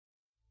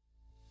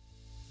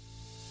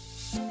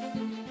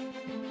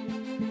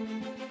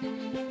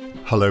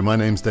Hello, my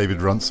name's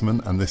David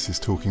Runciman and this is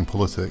Talking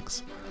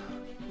Politics.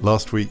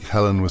 Last week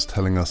Helen was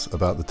telling us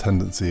about the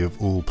tendency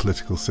of all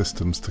political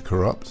systems to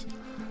corrupt,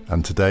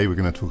 and today we're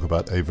going to talk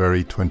about a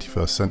very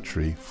 21st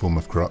century form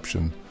of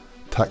corruption: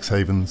 tax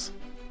havens,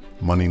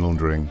 money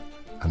laundering,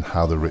 and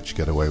how the rich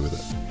get away with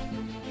it.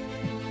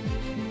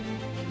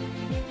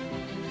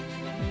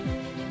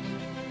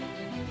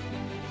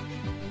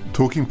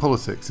 Talking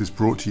Politics is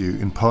brought to you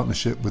in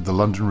partnership with the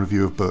London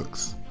Review of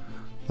Books,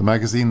 the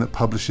magazine that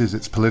publishes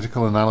its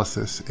political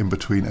analysis in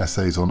between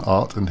essays on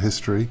art and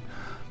history,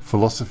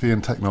 philosophy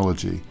and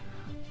technology,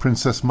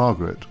 Princess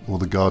Margaret or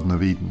the Garden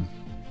of Eden.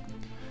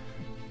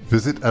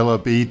 Visit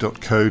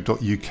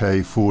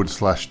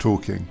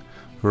lrb.co.uk/talking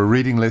for a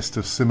reading list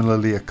of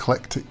similarly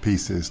eclectic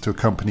pieces to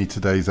accompany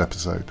today's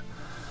episode,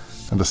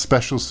 and a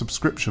special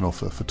subscription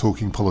offer for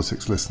Talking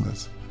Politics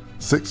listeners.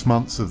 6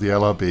 months of the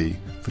LRB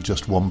for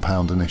just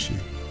 £1 an issue.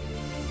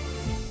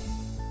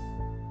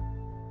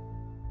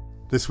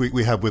 This week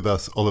we have with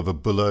us Oliver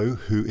Bullough,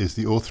 who is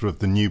the author of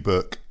the new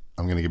book,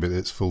 I'm going to give it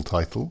its full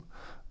title,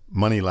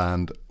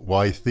 Moneyland: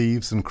 Why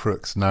Thieves and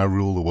Crooks Now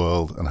Rule the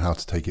World and How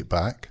to Take It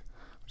Back,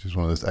 which is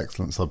one of those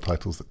excellent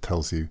subtitles that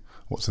tells you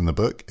what's in the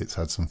book. It's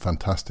had some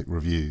fantastic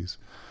reviews.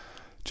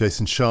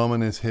 Jason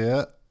Sharman is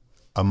here.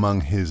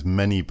 Among his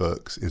many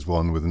books is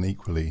one with an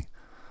equally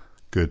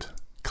good,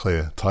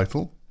 clear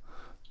title,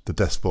 The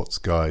Despot's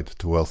Guide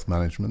to Wealth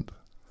Management.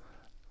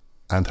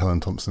 And Helen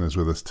Thompson is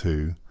with us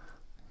too,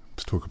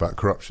 to talk about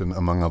corruption,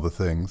 among other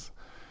things.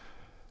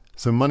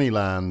 So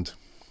Moneyland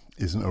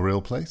isn't a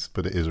real place,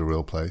 but it is a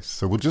real place.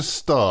 So we'll just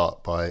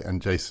start by,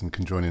 and Jason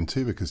can join in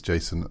too, because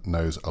Jason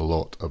knows a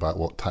lot about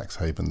what tax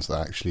havens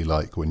are actually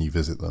like when you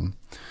visit them.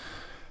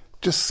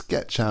 Just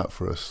sketch out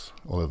for us,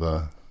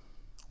 Oliver,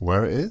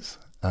 where it is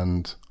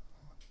and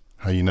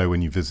how you know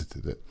when you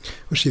visited it.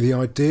 Actually, the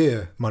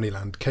idea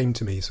Moneyland came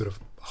to me sort of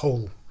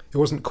whole. It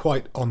wasn't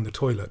quite on the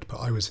toilet, but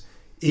I was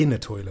in a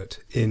toilet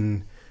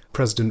in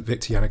President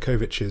Viktor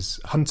Yanukovych's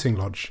hunting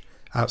lodge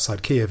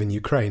outside Kiev in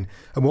Ukraine.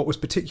 And what was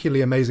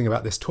particularly amazing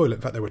about this toilet,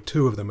 in fact there were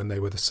two of them and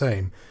they were the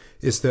same,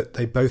 is that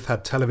they both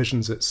had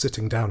televisions at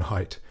sitting down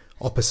height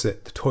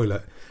opposite the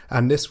toilet.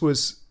 And this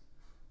was,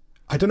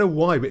 I don't know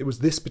why, but it was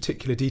this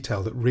particular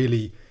detail that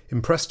really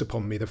impressed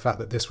upon me the fact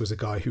that this was a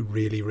guy who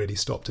really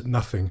stopped at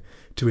nothing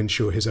to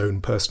ensure his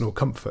own personal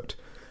comfort.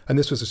 And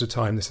this was at a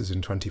time, this is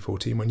in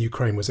 2014, when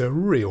Ukraine was a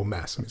real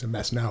mess. I mean, it's a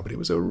mess now, but it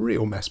was a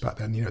real mess back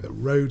then. You know, the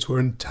roads were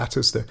in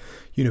tatters, the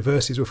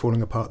universities were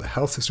falling apart, the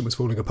health system was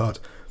falling apart.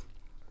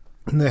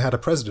 And they had a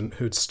president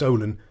who had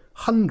stolen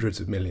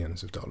hundreds of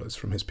millions of dollars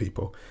from his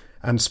people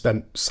and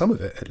spent some of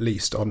it, at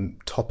least, on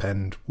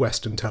top-end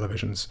Western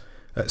televisions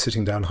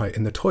sitting down height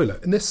in the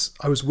toilet. And this,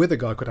 I was with a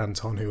guy called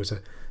Anton, who was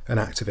an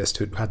activist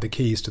who had the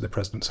keys to the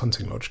president's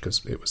hunting lodge,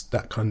 because it was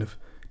that kind of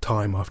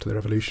time after the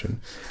revolution.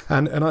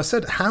 And I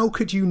said, how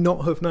could you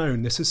not have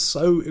known? This is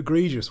so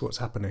egregious what's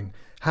happening.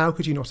 How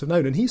could you not have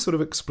known? And he sort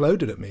of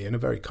exploded at me in a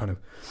very kind of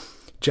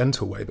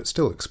gentle way, but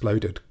still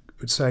exploded,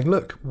 saying,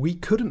 look, we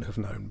couldn't have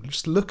known.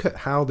 Just look at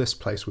how this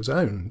place was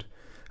owned.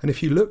 And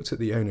if you looked at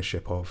the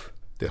ownership of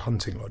the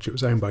hunting lodge, it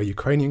was owned by a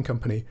Ukrainian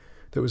company,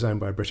 that was owned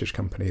by a British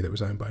company, that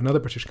was owned by another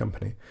British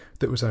company,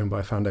 that was owned by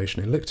a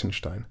foundation in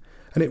Liechtenstein.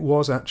 And it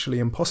was actually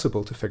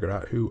impossible to figure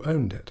out who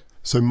owned it.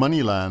 So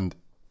Moneyland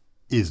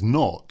is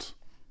not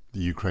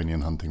the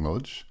Ukrainian hunting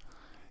lodge.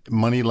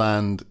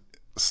 Moneyland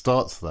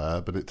starts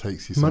there, but it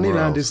takes you somewhere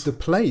Moneyland else. is the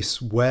place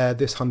where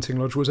this hunting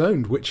lodge was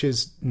owned, which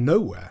is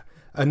nowhere.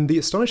 And the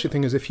astonishing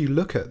thing is, if you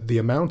look at the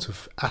amount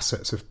of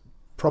assets, of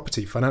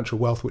property, financial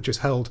wealth, which is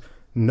held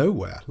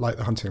nowhere, like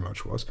the hunting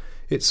lodge was,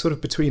 it's sort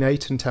of between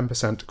 8 and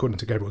 10%, according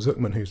to Gabriel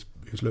Zucman, who's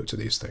looked at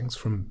these things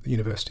from the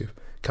University of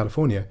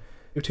California,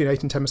 between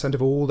 8 and 10%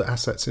 of all the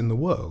assets in the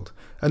world.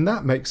 And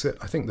that makes it,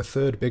 I think, the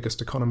third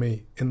biggest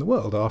economy in the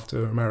world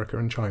after America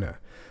and China.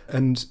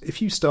 And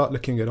if you start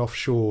looking at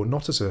offshore,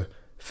 not as a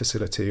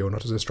facility or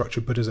not as a structure,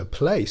 but as a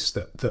place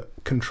that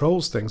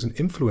controls things and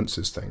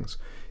influences things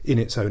in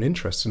its own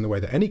interests in the way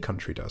that any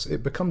country does,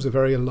 it becomes a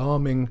very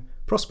alarming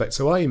prospect.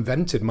 So I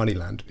invented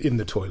Moneyland in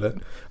the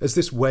toilet as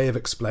this way of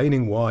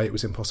explaining why it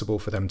was impossible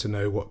for them to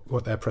know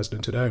what their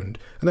president had owned.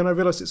 And then I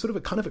realised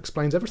it kind of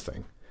explains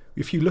everything.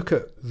 If you look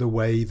at the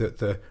way that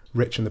the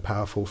rich and the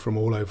powerful from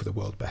all over the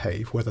world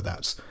behave, whether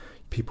that's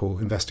people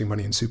investing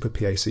money in super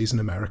PACs in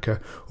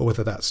America, or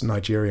whether that's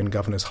Nigerian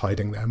governors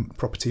hiding their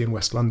property in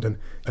West London,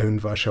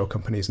 owned by shell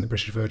companies in the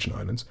British Virgin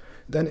Islands,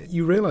 then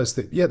you realise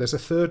that, there's a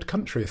third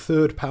country, a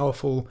third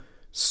powerful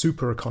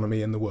super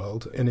economy in the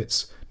world, and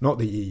it's not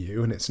the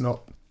EU, and it's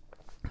not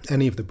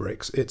any of the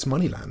BRICS, it's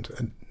Moneyland,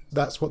 and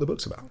that's what the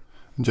book's about.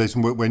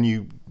 Jason, when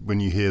you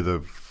hear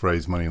the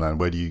phrase Moneyland,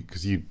 where do you,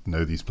 because you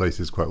know these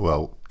places quite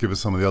well, give us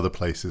some of the other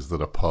places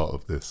that are part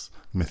of this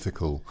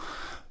mythical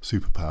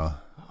superpower.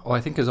 Well,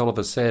 I think, as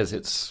Oliver says,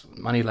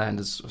 Moneyland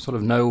is sort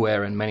of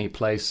nowhere in many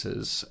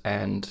places,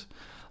 and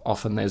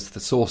often there's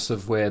the source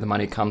of where the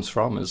money comes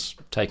from is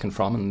taken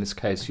from, in this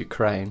case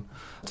Ukraine.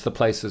 It's the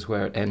places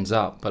where it ends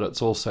up, but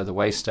it's also the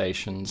way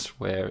stations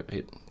where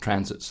it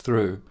transits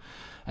through.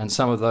 And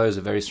some of those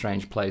are very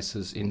strange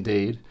places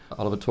indeed.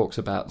 Oliver talks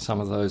about some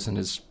of those in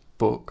his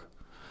book.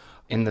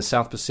 In the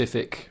South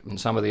Pacific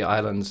and some of the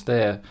islands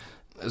there,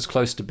 as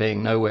close to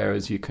being nowhere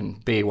as you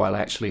can be while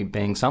actually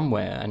being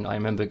somewhere. And I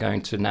remember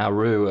going to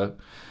Nauru, a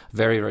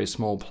very, very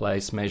small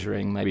place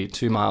measuring maybe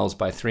 2 miles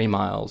by 3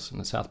 miles in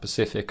the South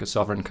Pacific, a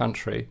sovereign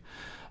country,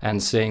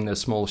 and seeing the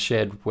small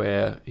shed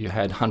where you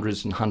had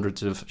hundreds and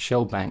hundreds of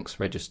shell banks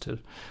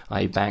registered,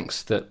 i.e.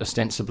 banks that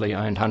ostensibly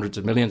owned hundreds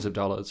of millions of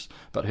dollars,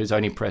 but whose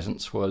only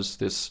presence was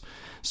this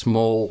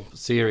small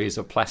series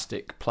of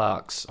plastic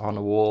plaques on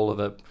a wall of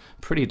a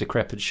pretty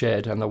decrepit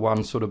shed, and the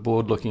one sort of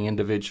bored-looking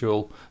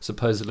individual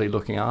supposedly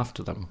looking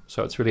after them.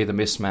 So it's really the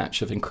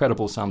mismatch of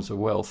incredible sums of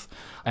wealth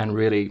and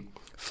really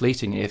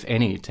fleeting, if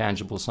any,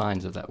 tangible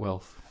signs of that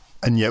wealth.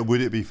 And yet,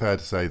 would it be fair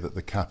to say that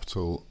the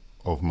capital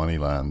of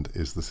Moneyland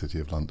is the City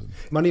of London?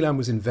 Moneyland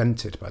was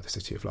invented by the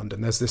City of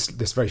London. There's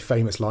this very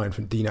famous line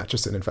from Dean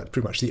Acheson, in fact,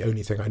 pretty much the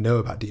only thing I know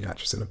about Dean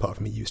Acheson, apart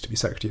from he used to be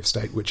Secretary of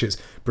State, which is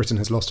Britain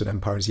has lost an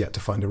empire, is yet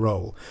to find a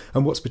role.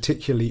 And what's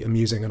particularly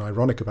amusing and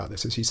ironic about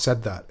this is he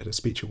said that at a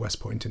speech at West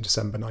Point in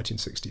December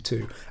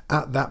 1962.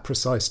 At that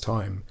precise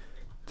time,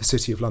 the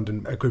City of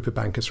London, a group of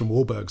bankers from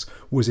Warburgs,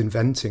 was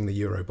inventing the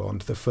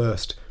Eurobond, the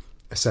first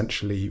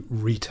essentially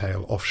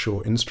retail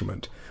offshore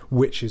instrument,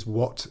 which is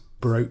what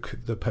broke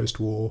the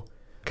post-war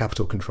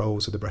capital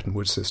controls of the Bretton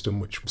Woods system,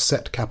 which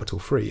set capital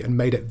free and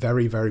made it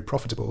very, very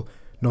profitable,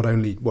 not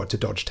only to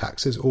dodge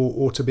taxes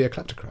or to be a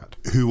kleptocrat.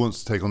 Who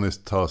wants to take on this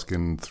task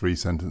in 3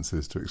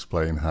 sentences to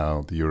explain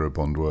how the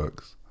Eurobond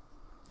works?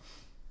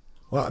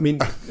 Well, I mean,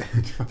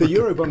 the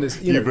Eurobond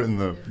is... You've written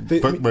the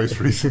book most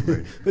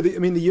recently. But the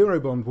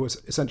Eurobond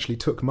was essentially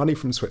took money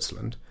from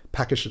Switzerland,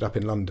 packaged it up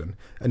in London,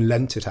 and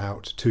lent it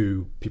out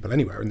to people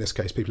anywhere, in this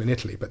case people in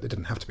Italy, but they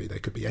didn't have to be, they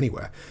could be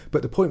anywhere.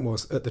 But the point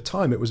was, at the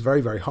time, it was very,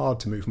 very hard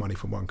to move money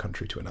from one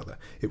country to another.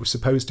 It was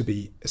supposed to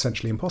be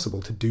essentially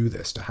impossible to do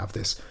this, to have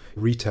this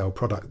retail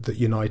product that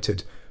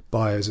united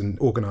buyers and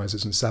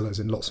organisers and sellers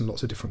in lots and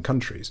lots of different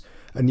countries.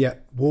 And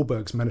yet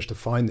Warburgs managed to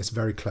find this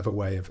very clever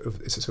way of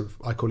it's a sort of,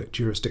 I call it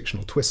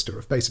jurisdictional twister,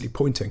 of basically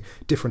pointing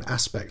different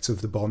aspects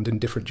of the bond in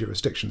different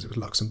jurisdictions. It was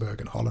Luxembourg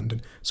and Holland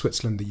and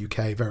Switzerland, the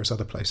UK, various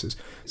other places.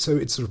 So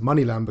it's sort of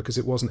Moneyland because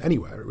it wasn't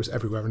anywhere, it was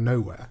everywhere and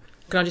nowhere.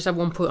 Can I just have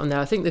one point on there?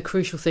 I think the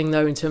crucial thing,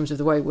 though, in terms of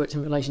the way it worked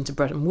in relation to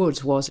Bretton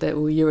Woods was there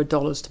were euro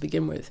dollars to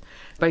begin with.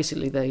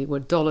 Basically, they were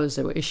dollars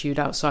that were issued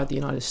outside the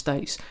United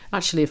States,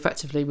 actually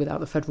effectively without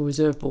the Federal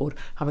Reserve Board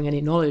having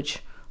any knowledge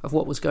of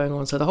what was going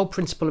on. So the whole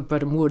principle of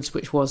Bretton Woods,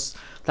 which was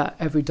that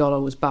every dollar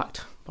was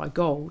backed by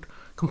gold,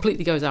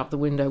 completely goes out the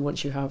window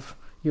once you have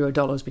euro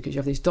dollars, because you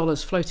have these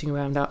dollars floating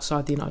around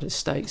outside the United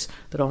States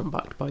that aren't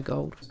backed by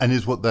gold. And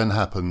is what then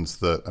happens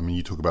that, I mean,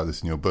 you talk about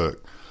this in your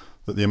book,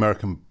 that the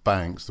American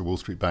banks, the Wall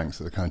Street banks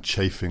that are kind of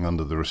chafing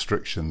under the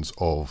restrictions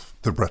of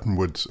the Bretton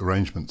Woods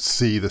arrangement,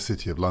 see the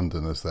City of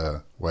London as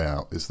their way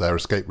out. It's their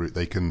escape route.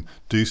 They can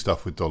do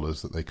stuff with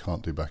dollars that they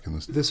can't do back in the...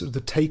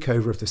 The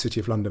takeover of the City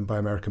of London by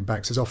American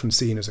banks is often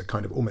seen as a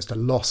kind of almost a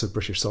loss of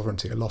British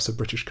sovereignty, a loss of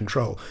British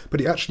control.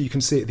 But you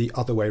can see it the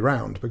other way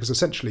round, because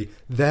essentially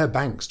their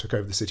banks took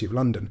over the City of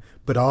London,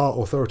 but our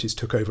authorities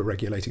took over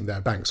regulating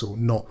their banks or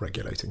not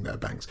regulating their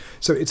banks.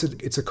 So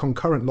it's a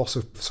concurrent loss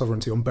of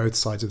sovereignty on both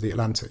sides of the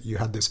Atlantic. You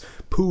had this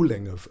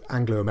pooling of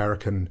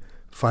Anglo-American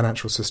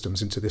financial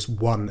systems into this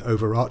one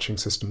overarching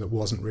system that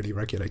wasn't really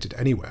regulated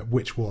anywhere,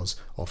 which was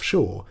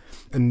offshore.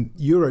 And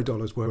euro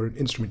dollars were an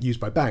instrument used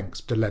by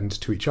banks to lend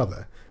to each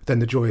other. Then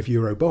the joy of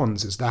euro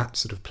bonds is that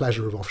sort of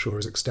pleasure of offshore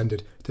is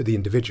extended to the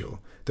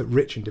individual, that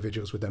rich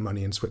individuals with their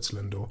money in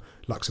Switzerland or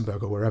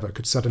Luxembourg or wherever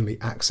could suddenly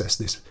access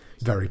this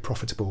very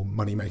profitable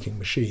money-making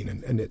machine.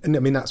 And I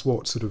mean, that's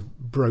what sort of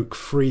broke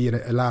free, and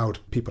it allowed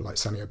people like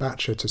Sani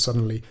Abacha to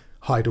suddenly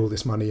hide all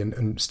this money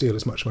and steal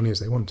as much money as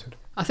they wanted.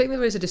 I think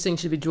there is a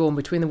distinction to be drawn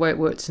between the way it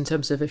works in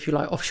terms of, if you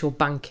like, offshore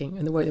banking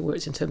and the way it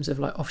works in terms of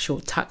like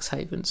offshore tax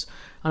havens.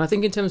 And I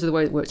think in terms of the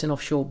way it works in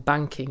offshore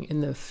banking in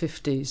the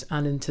 50s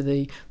and into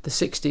the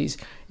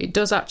 60s, it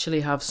does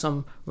actually have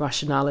some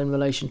rationale in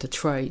relation to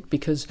trade,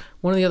 because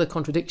one of the other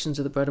contradictions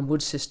of the Bretton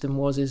Woods system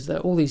is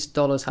that all these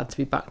dollars had to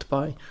be backed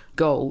by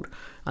gold,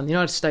 and the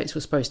United States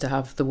was supposed to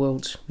have the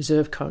world's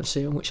reserve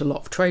currency on which a lot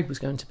of trade was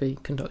going to be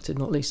conducted,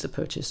 not least the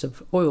purchase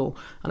of oil.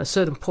 And at a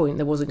certain point,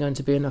 there wasn't going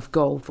to be enough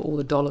gold for all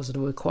the dollars that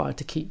were required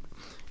to keep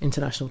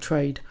international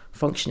trade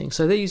functioning.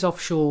 So these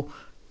offshore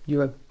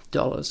euro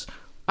dollars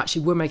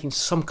actually were making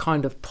some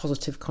kind of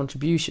positive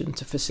contribution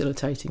to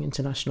facilitating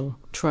international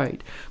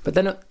trade. But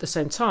then at the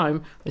same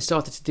time, they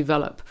started to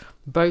develop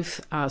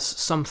both as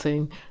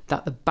something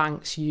that the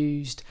banks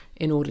used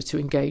in order to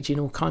engage in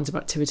all kinds of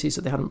activities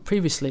that they hadn't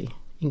previously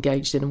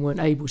engaged in and weren't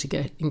able to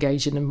get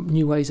engaged in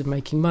new ways of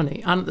making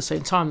money. And at the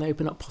same time, they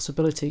open up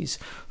possibilities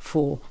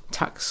for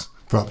tax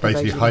for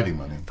basically hiding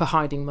money. For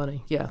hiding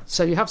money, yeah.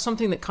 So you have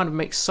something that kind of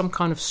makes some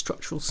kind of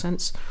structural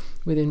sense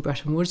within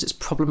Bretton Woods. It's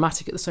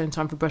problematic at the same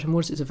time for Bretton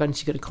Woods. It's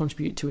eventually going to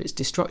contribute to its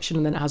destruction,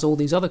 and then it has all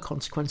these other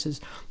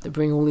consequences that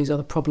bring all these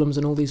other problems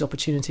and all these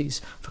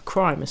opportunities for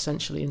crime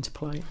essentially into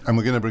play. And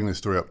we're going to bring this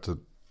story up to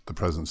the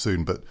present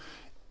soon, but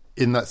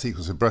in that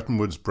sequence, if Bretton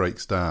Woods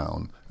breaks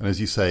down, and as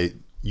you say,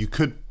 you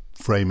could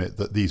frame it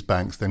that these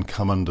banks then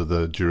come under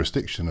the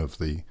jurisdiction of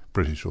the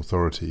British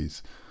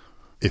authorities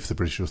if the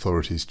British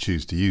authorities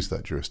choose to use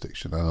that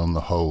jurisdiction, and on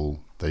the whole,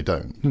 they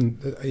don't.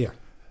 Yeah.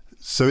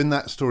 So in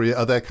that story,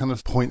 are there kind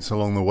of points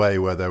along the way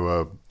where there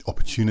were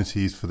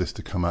opportunities for this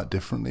to come out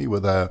differently? Were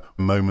there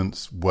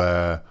moments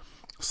where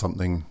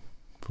something,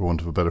 for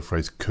want of a better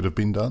phrase, could have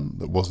been done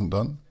that wasn't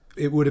done?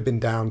 It would have been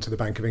down to the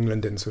Bank of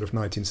England in sort of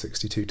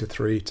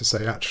 1962-3 to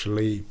say,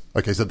 actually...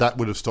 Okay, so that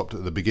would have stopped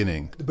at the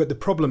beginning. But the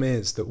problem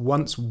is that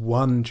once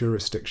one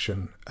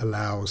jurisdiction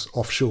allows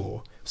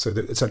offshore, so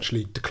that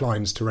essentially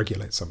declines to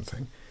regulate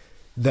something,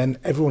 then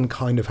everyone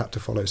kind of had to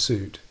follow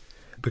suit,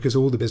 because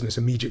all the business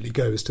immediately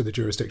goes to the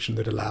jurisdiction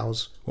that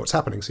allows what's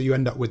happening. So you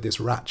end up with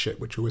this ratchet,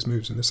 which always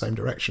moves in the same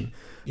direction.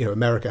 You know,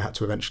 America had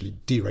to eventually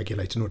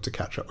deregulate in order to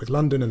catch up with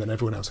London, and then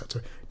everyone else had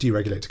to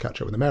deregulate to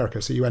catch up with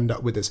America. So you end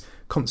up with this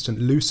constant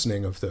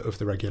loosening of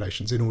the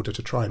regulations in order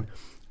to try and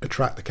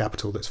attract the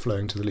capital that's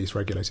flowing to the least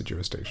regulated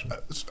jurisdiction.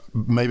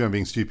 Maybe I'm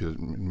being stupid,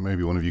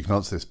 maybe one of you can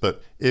answer this,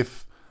 but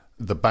if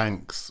the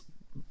banks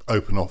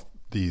open off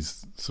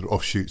these sort of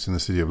offshoots in the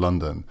City of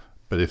London,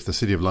 but if the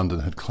City of London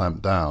had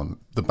clamped down,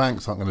 the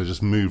banks aren't going to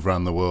just move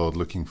around the world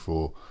looking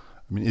for...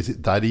 I mean, is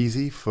it that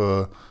easy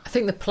for... I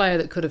think the player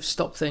that could have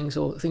stopped things,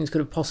 or things could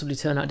have possibly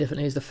turned out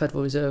differently, is the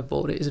Federal Reserve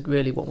Board. It isn't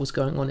really what was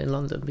going on in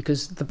London,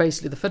 because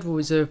basically the Federal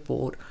Reserve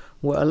Board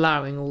were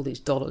allowing all these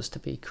dollars to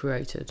be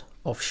created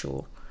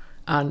offshore.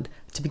 And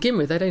to begin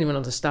with, they don't even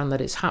understand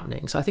that it's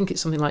happening. So I think it's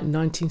something like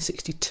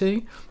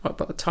 1962, right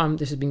by the time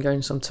this has been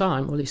going some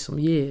time, or at least some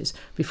years,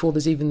 before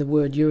there's even the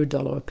word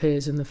Eurodollar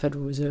appears in the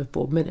Federal Reserve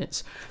Board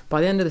minutes.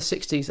 By the end of the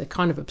 60s, they're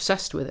kind of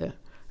obsessed with it,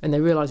 and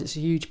they realise it's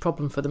a huge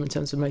problem for them in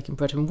terms of making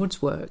Bretton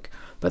Woods work,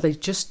 but they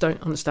just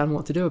don't understand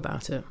what to do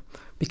about it.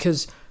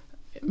 Because,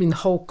 I mean, the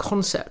whole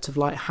concept of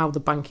like how the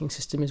banking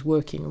system is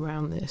working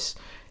around this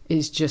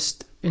is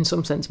just, in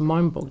some sense,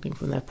 mind-boggling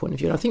from their point of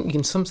view. And I think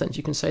in some sense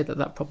you can say that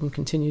that problem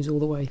continues all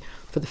the way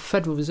for the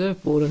Federal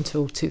Reserve Board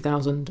until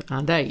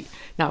 2008.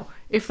 Now,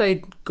 if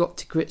they'd got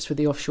to grips with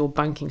the offshore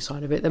banking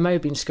side of it, there may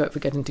have been scope for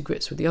getting to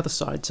grips with the other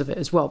sides of it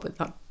as well, but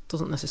that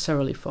doesn't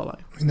necessarily follow.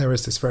 I mean, there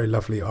is this very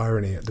lovely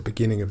irony at the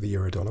beginning of the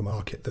Eurodollar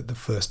market that the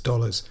first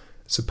dollars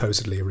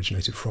supposedly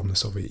originated from the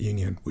Soviet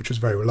Union, which was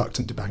very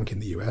reluctant to bank in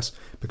the US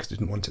because it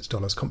didn't want its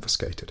dollars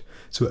confiscated.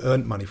 So it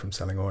earned money from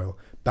selling oil,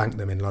 banked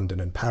them in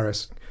London and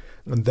Paris,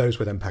 and those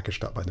were then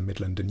packaged up by the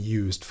Midland and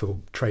used for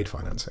trade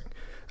financing.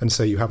 And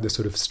so you have this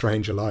sort of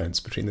strange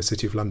alliance between the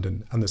City of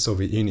London and the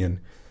Soviet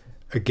Union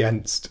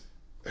against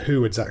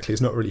who exactly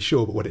is not really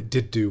sure, but what it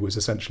did do was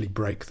essentially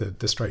break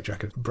the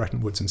straitjacket of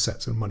Bretton Woods and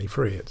set some money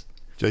free.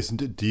 Jason,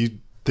 do you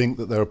think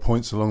that there are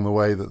points along the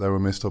way that there were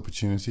missed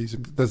opportunities?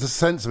 There's a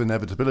sense of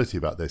inevitability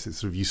about this. It's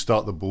sort of you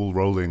start the ball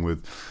rolling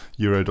with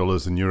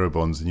Eurodollars and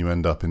Eurobonds and you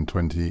end up in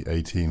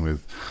 2018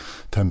 with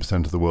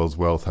 10% of the world's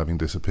wealth having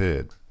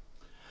disappeared.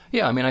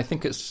 Yeah, I mean, I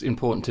think it's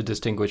important to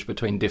distinguish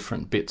between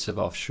different bits of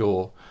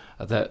offshore,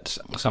 that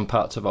some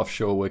parts of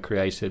offshore were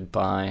created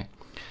by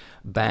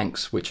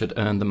banks which had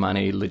earned the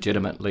money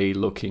legitimately,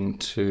 looking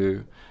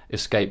to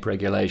escape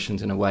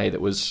regulations in a way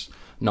that was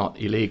not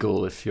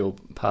illegal, if you'll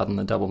pardon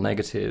the double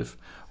negative,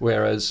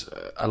 whereas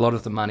a lot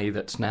of the money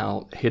that's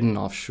now hidden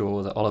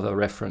offshore that Oliver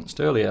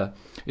referenced earlier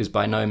is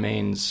by no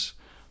means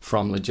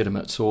from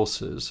legitimate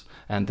sources,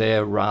 and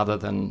there, rather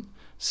than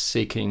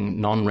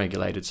seeking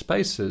non-regulated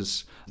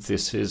spaces,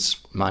 this is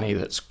money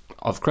that's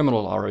of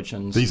criminal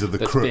origins. These are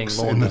the crooks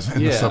in the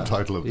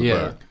subtitle of the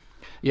book.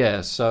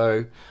 Yeah,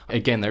 so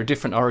again, there are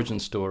different origin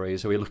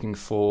stories. Are we looking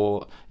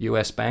for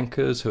US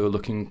bankers who are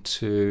looking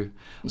to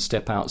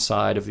step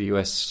outside of the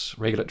US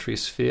regulatory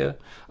sphere,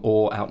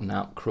 or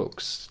out-and-out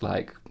crooks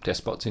like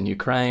despots in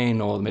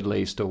Ukraine or the Middle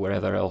East or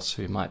wherever else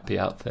who might be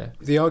out there?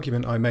 The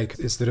argument I make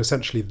is that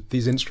essentially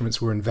these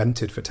instruments were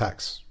invented for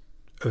tax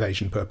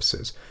evasion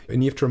purposes.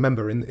 And you have to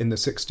remember in the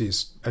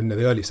 60s and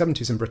the early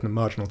 70s in Britain, a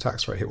marginal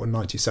tax rate hit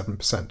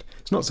 97%.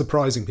 It's not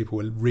surprising people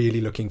were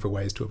really looking for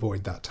ways to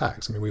avoid that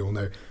tax. I mean, we all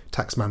know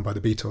Taxman by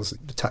the Beatles.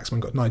 The taxman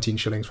got 19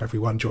 shillings for every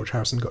one George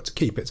Harrison got to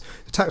keep.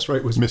 The tax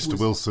rate was... Mr.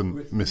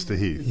 Wilson, Mr.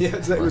 Heath. Yeah,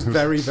 it was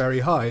very, very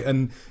high.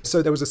 And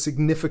so there was a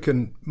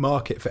significant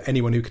market for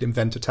anyone who could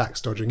invent a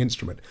tax-dodging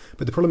instrument.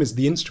 But the problem is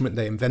the instrument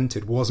they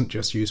invented wasn't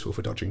just useful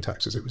for dodging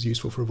taxes. It was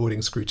useful for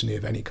avoiding scrutiny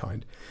of any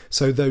kind.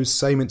 So those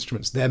same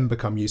instruments then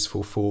become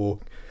useful for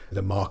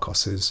the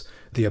Marcoses,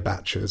 the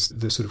Abachas,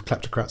 the sort of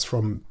kleptocrats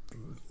from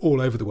all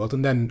over the world,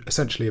 and then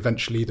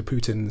eventually the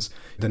Putins,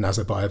 the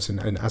Nazarbayevs in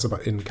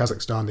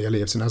Kazakhstan, the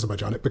Aliyevs in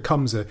Azerbaijan. It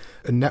becomes a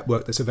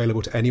network that's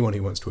available to anyone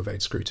who wants to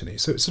evade scrutiny.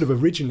 So it's sort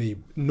of originally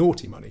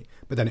naughty money,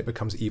 but then it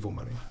becomes evil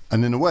money.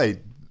 And in a way,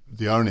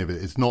 the irony of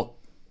it is not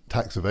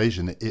tax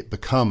evasion, it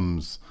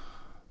becomes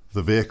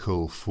the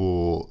vehicle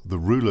for the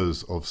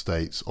rulers of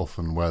states,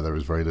 often where there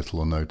is very little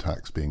or no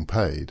tax being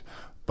paid,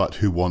 but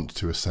who want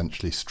to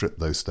essentially strip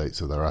those states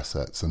of their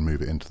assets and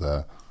move it into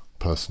their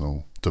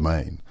personal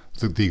domain.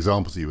 So the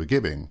examples that you were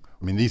giving,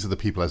 I mean, these are the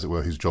people, as it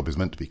were, whose job is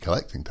meant to be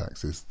collecting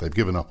taxes. They've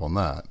given up on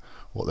that.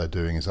 what they're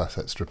doing is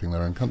asset stripping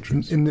their own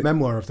countries. In the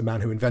memoir of the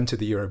man who invented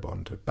the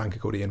Eurobond, a banker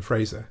called Ian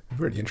Fraser, a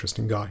really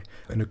interesting guy,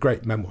 and a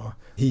great memoir,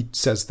 he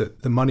says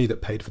that the money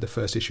that paid for the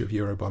first issue of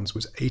Eurobonds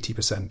was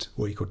 80%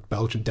 what he called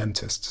Belgian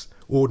dentists,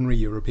 ordinary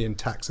European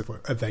tax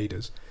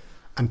evaders,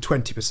 and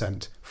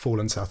 20%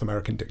 fallen South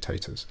American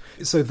dictators.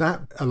 So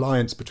that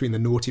alliance between the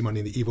naughty money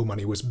and the evil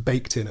money was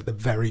baked in at the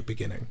very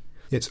beginning.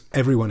 It's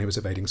everyone who was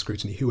evading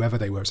scrutiny, whoever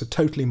they were. It's a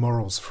totally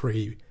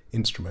morals-free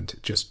instrument.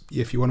 Just,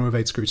 if you want to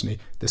evade scrutiny,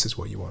 this is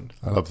what you want.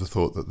 I love the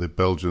thought that the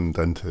Belgian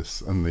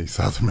dentists and the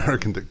South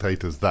American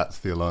dictators, that's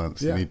the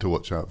alliance you need to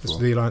watch out for. It's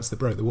the alliance that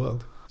broke the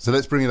world. So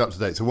let's bring it up to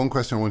date. So one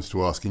question I wanted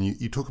to ask, and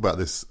you talk about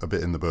this a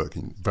bit in the book,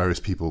 and various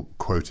people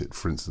quote it,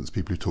 for instance,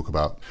 people who talk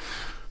about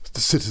the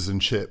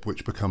citizenship,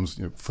 which becomes,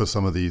 for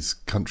some of these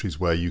countries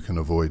where you can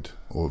avoid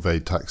or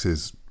evade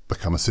taxes,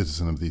 become a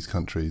citizen of these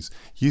countries,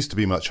 used to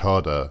be much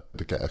harder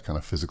to get a kind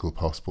of physical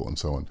passport and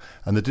so on.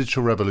 And the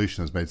digital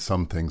revolution has made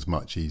some things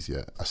much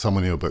easier.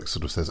 Someone in your book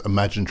sort of says,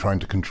 imagine trying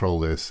to control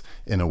this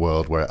in a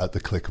world where at the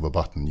click of a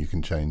button you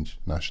can change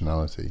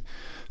nationality.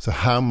 So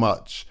how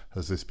much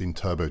has this been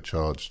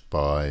turbocharged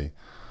by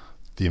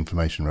the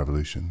information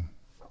revolution?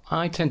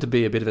 I tend to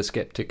be a bit of a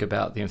skeptic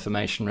about the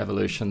information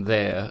revolution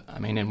there. I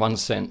mean, in one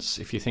sense,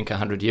 if you think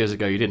 100 years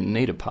ago, you didn't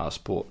need a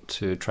passport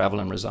to travel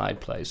and reside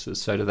places.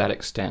 So to that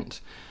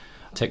extent,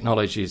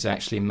 technology has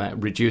actually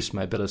reduced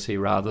mobility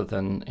rather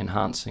than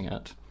enhancing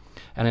it.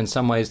 And in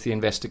some ways, the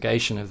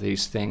investigation of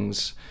these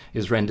things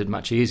is rendered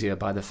much easier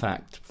by the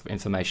fact of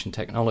information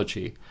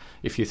technology.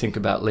 If you think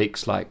about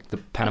leaks like the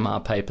Panama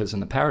Papers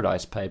and the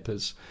Paradise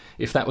Papers,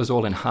 if that was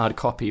all in hard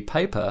copy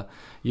paper,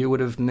 you would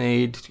have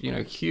need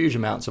huge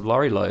amounts of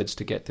lorry loads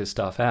to get this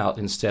stuff out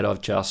instead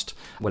of just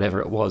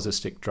whatever it was, a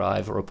stick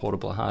drive or a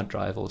portable hard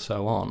drive or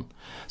so on.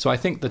 So I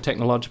think the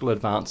technological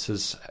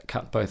advances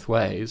cut both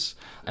ways,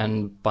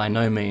 and by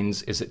no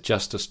means is it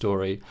just a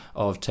story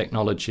of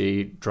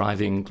technology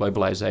driving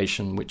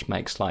globalization, which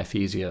makes life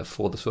easier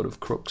for the sort of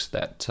crooks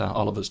that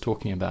Oliver's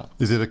talking about.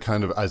 Is it a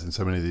kind of, as in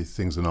so many of these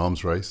things, an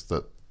arms race,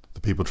 that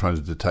the people trying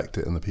to detect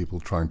it and the people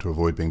trying to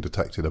avoid being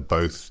detected are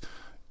both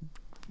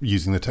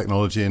using the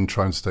technology and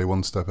trying to stay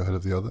one step ahead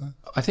of the other?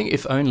 I think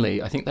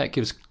that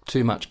gives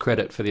too much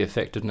credit for the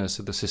effectiveness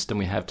of the system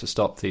we have to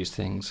stop these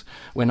things.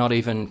 We're not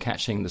even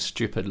catching the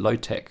stupid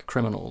low-tech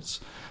criminals.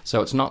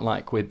 So it's not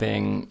like we're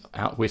being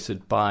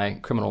outwitted by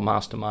criminal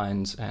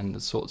masterminds and the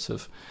sorts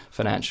of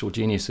financial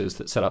geniuses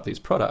that set up these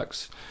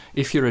products.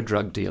 If you're a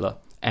drug dealer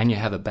and you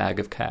have a bag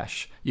of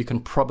cash, you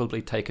can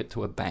probably take it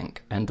to a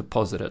bank and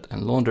deposit it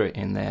and launder it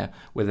in there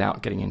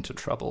without getting into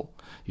trouble.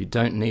 You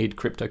don't need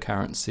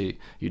cryptocurrency.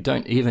 You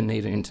don't even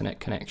need an internet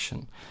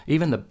connection.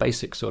 Even the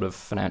basic sort of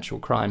financial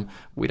crime,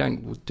 we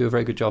don't do a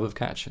very good job of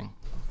catching.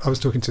 I was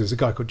talking to a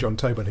guy called John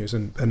Tobin, who's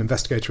an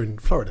investigator in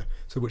Florida,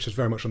 which is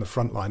very much on the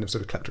front line of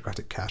sort of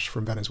kleptocratic cash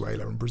from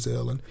Venezuela and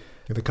Brazil and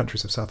the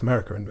countries of South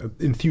America, and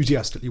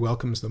enthusiastically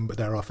welcomes them, but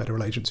there are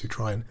federal agents who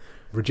try and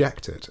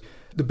reject it.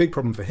 The big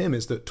problem for him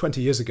is that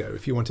 20 years ago,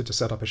 if you wanted to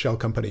set up a shell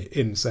company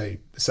in,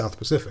 say, the South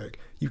Pacific,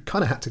 you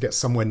kind of had to get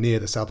somewhere near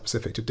the South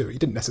Pacific to do it. You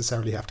didn't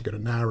necessarily have to go to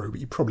Nauru, but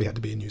you probably had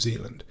to be in New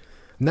Zealand.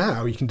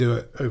 Now you can do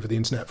it over the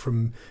internet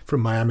from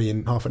Miami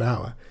in half an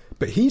hour,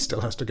 but he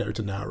still has to go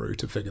to Nauru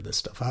to figure this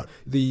stuff out.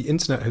 The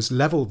internet has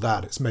leveled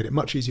that. It's made it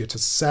much easier to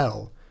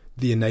sell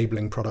the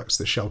enabling products,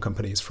 the shell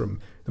companies from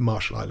the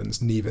Marshall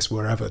Islands, Nevis,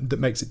 wherever, that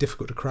makes it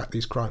difficult to crack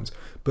these crimes.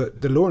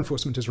 But the law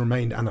enforcement has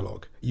remained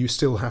analog. You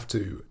still have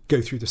to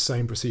go through the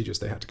same procedures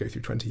they had to go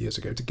through 20 years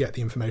ago to get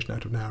the information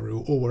out of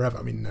Nauru or wherever.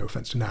 I mean, no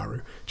offence to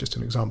Nauru, just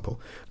an example.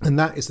 And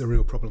that is the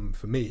real problem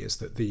for me, is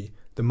that the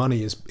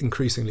money is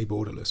increasingly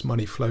borderless.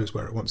 Money flows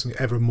where it wants and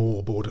ever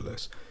more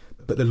borderless.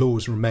 But the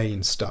laws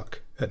remain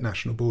stuck at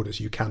national borders.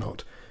 You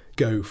cannot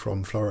go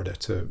from Florida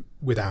to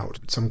without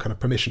some kind of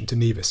permission to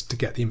Nevis to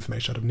get the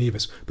information out of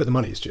Nevis, but the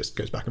money just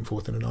goes back and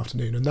forth in an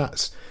afternoon, and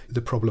that's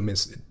the problem.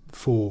 Is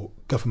for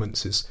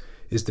governments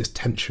is this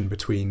tension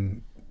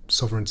between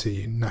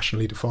sovereignty,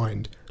 nationally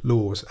defined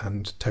laws,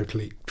 and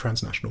totally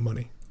transnational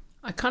money.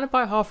 I kind of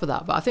buy half of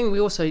that, but I think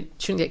we also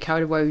shouldn't get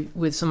carried away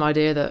with some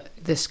idea that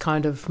this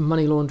kind of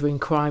money laundering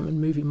crime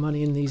and moving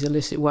money in these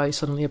illicit ways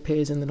suddenly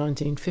appears in the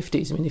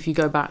 1950s. I mean, if you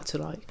go back to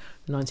like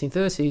the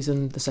 1930s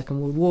and the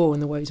Second World War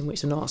and the ways in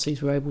which the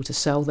Nazis were able to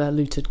sell their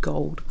looted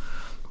gold,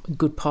 a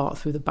good part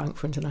through the Bank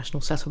for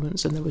International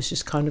Settlements, and there was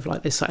just kind of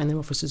like they sat in their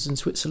offices in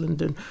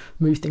Switzerland and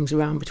moved things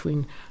around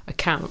between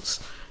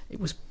accounts.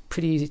 It was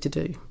pretty easy to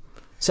do.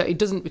 So it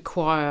doesn't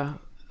require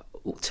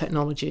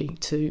technology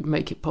to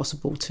make it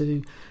possible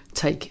to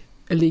take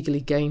illegally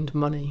gained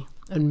money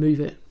and move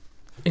it,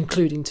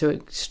 including to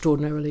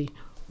extraordinarily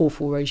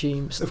awful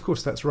regimes. Of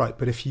course, that's right.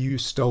 But if you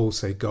stole,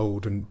 say,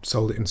 gold and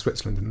sold it in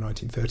Switzerland in the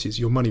 1930s,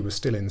 your money was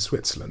still in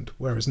Switzerland.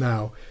 Whereas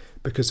now,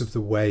 because of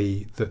the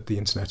way that the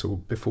internet, or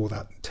before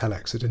that,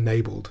 telex had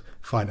enabled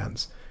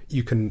finance,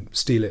 you can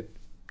steal it,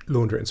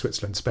 launder it in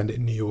Switzerland, spend it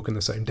in New York in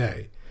the same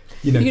day.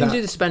 You can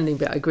do the spending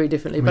bit, I agree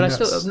differently, but I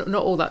still,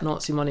 not all that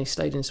Nazi money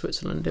stayed in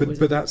Switzerland.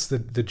 But that's the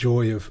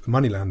joy of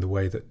Moneyland, the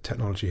way that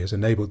technology has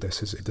enabled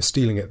this, is the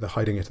stealing it, the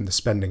hiding it and the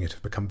spending it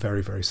have become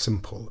very, very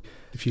simple.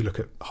 If you look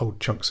at whole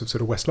chunks of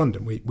sort of West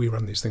London, we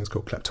run these things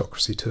called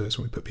kleptocracy tours,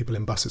 and we put people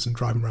in buses and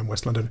drive them around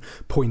West London,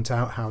 point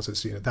out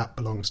houses, that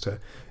belongs to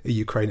a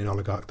Ukrainian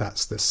oligarch,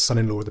 that's the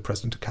son-in-law of the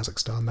president of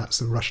Kazakhstan, that's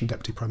the Russian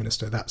deputy prime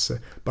minister, that's a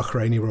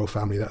Bahraini royal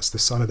family, that's the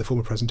son of the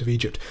former president of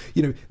Egypt.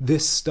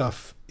 This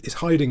stuff is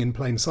hiding in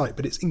plain sight,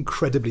 but it's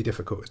incredibly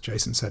difficult, as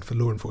Jason said, for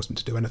law enforcement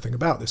to do anything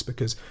about this,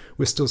 because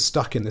we're still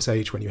stuck in this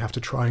age when you have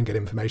to try and get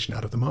information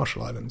out of the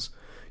Marshall Islands.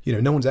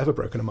 No one's ever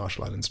broken a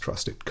Marshall Islands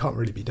trust. It can't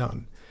really be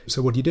done.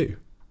 So what do you do?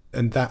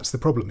 And that's the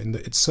problem, in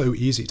that it's so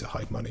easy to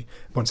hide money.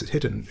 Once it's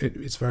hidden,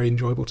 it's very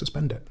enjoyable to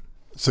spend it.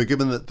 So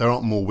given that there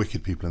aren't more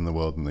wicked people in the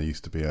world than there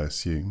used to be, I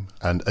assume,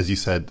 and as you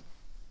said,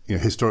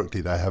 historically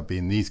there have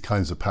been these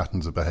kinds of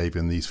patterns of behaviour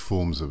and these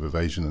forms of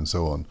evasion and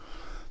so on,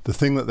 the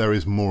thing that there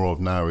is more of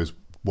now is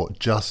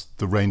just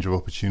the range of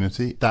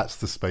opportunity? That's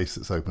the space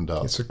that's opened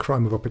up. It's a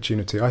crime of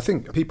opportunity. I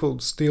think people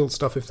steal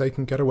stuff if they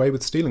can get away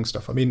with stealing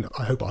stuff. I mean,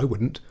 I hope I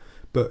wouldn't.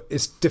 But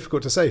it's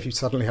difficult to say if you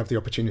suddenly have the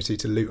opportunity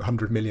to loot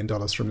 $100 million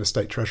from the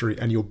state treasury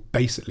and you've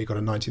basically got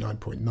a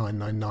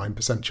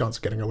 99.999% chance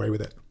of getting away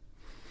with it.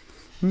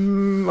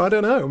 I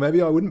don't know.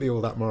 Maybe I wouldn't be all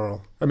that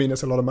moral. I mean,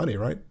 that's a lot of money,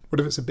 right? What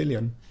if it's $1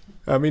 billion?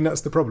 I mean,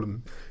 that's the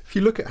problem. If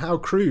you look at how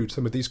crude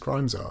some of these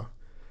crimes are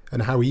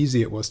and how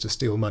easy it was to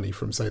steal money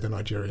from, say, the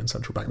Nigerian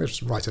central bank, they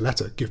just write a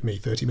letter, give me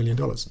 $30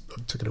 million. I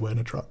took it away in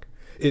a truck.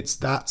 It's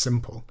that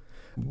simple.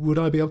 Would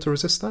I be able to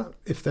resist that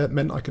if that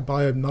meant I could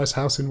buy a nice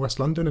house in West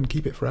London and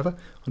keep it forever?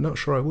 I'm not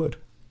sure I would.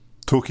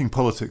 Talking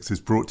Politics is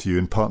brought to you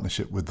in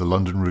partnership with the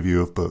London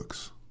Review of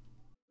Books.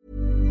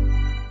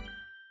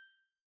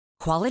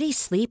 Quality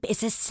sleep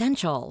is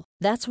essential.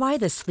 That's why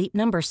the Sleep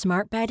Number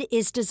Smart Bed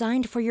is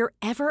designed for your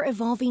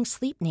ever-evolving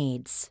sleep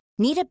needs.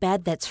 Need a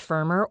bed that's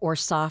firmer or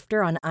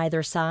softer on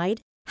either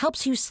side?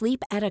 Helps you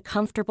sleep at a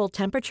comfortable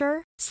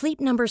temperature?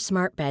 Sleep Number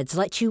Smart Beds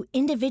let you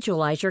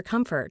individualize your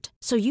comfort,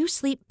 so you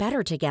sleep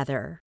better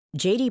together.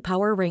 J.D.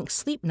 Power ranks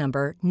Sleep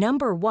Number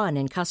number 1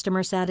 in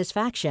customer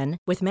satisfaction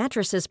with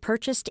mattresses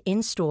purchased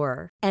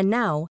in-store. And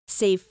now,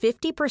 save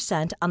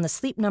 50% on the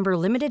Sleep Number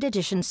Limited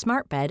Edition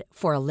Smart Bed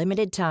for a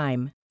limited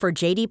time. For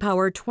J.D.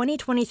 Power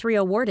 2023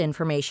 award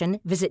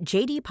information, visit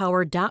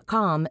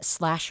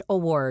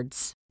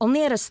jdpower.com/awards.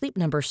 Only at a Sleep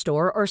Number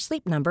store or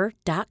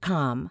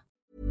sleepnumber.com.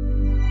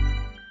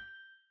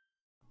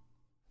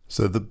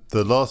 So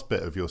the last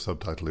bit of your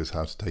subtitle is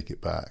how to take it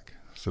back.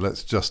 So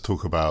let's just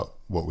talk about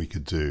what we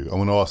could do. I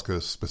want to ask a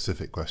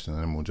specific question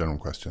and a more general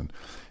question.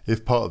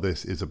 If part of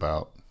this is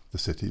about the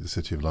City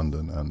of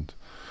London and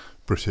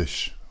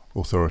British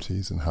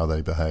authorities and how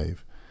they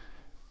behave,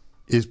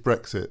 is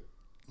Brexit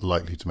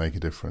likely to make a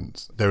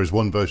difference? There is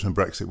one version of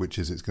Brexit which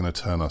is it's going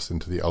to turn us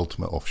into the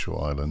ultimate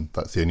offshore island.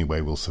 That's the only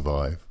way we'll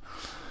survive.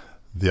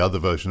 The other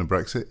version of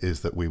Brexit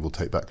is that we will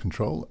take back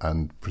control,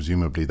 and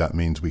presumably that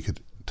means we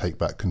could take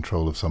back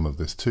control of some of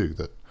this too,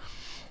 that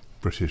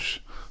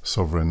British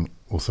sovereign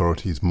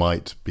authorities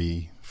might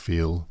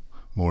feel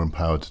more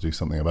empowered to do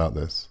something about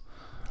this.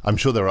 I'm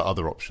sure there are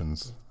other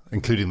options,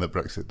 including that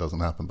Brexit doesn't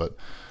happen, but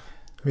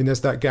I mean,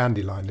 there's that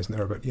Gandhi line, isn't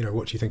there, about,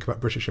 what do you think about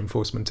British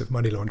enforcement of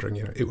money laundering?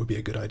 It would be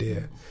a good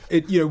idea.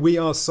 We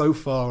are so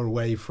far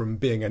away from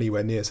being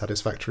anywhere near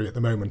satisfactory at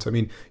the moment. I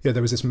mean,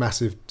 there was this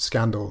massive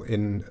scandal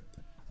in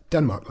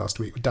Denmark last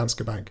week with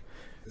Danske Bank.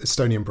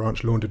 Estonian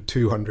branch laundered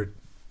 200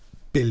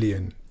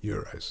 billion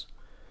euros,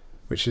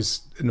 which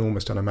is an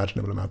almost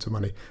unimaginable amount of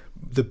money.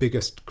 The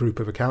biggest group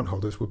of account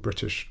holders were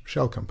British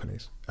shell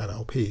companies,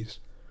 LLPs.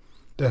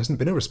 There hasn't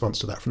been a response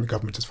to that from the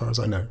government as far as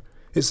I know.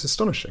 It's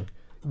astonishing.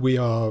 We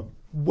are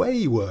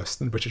way worse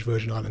than the British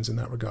Virgin Islands in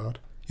that regard.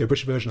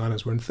 British Virgin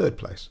Islands were in third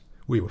place.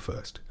 We were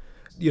first.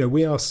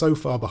 We are so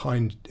far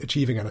behind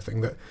achieving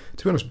anything that,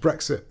 to be honest,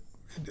 Brexit,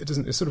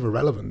 it's sort of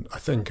irrelevant, I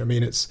think. I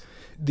mean,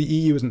 the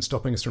EU isn't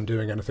stopping us from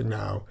doing anything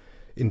now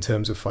in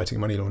terms of fighting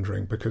money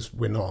laundering, because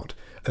we're not.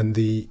 And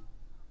the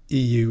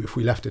EU, if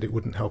we left it, it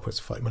wouldn't help us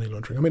fight money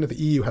laundering. I mean, the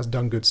EU has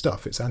done good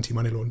stuff. Its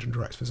anti-money laundering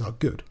directives are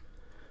good.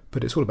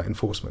 But it's all about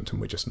enforcement, and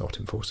we're just not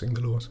enforcing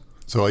the laws.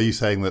 So are you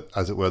saying that,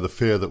 as it were, the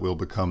fear that we'll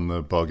become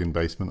the bargain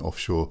basement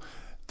offshore,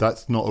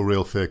 that's not a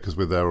real fear because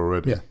we're there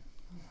already? Yeah.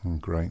 Oh,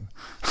 great.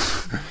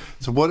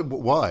 So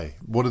why?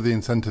 What are the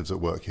incentives at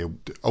work here?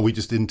 Are we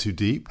just in too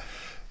deep?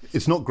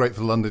 It's not great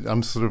for London.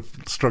 I'm sort of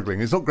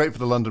struggling. It's not great for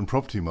the London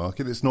property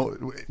market. It's not.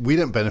 We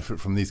don't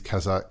benefit from these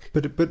Kazakh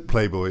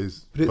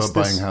playboys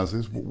buying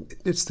houses.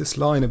 It's this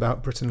line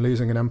about Britain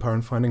losing an empire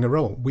and finding a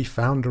role. We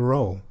found a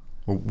role.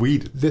 Well, we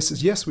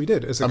did. Yes, we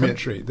did as a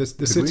country. The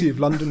City of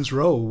London's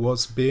role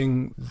was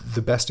being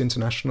the best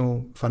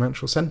international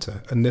financial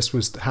centre, and this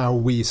was how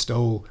we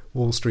stole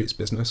Wall Street's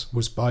business,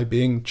 was by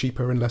being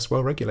cheaper and less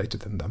well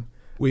regulated than them.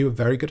 We were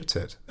very good at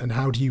it. And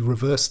how do you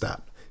reverse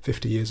that?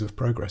 50 years of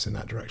progress in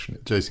that direction.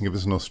 Jason, give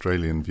us an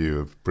Australian view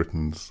of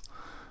Britain's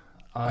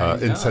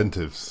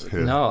incentives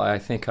here. No, I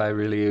think I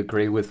really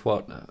agree with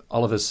what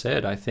Oliver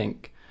said. I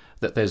think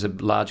that there's a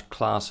large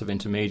class of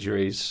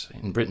intermediaries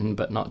in Britain,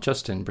 but not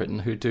just in Britain,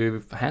 who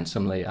do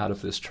handsomely out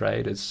of this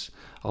trade, as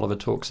Oliver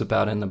talks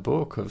about in the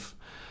book, of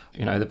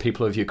the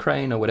people of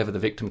Ukraine or whatever the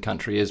victim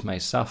country is may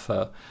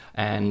suffer,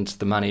 and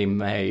the money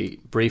may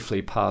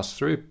briefly pass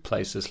through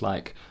places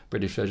like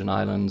British Virgin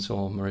Islands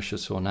or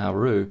Mauritius or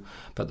Nauru,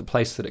 but the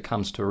place that it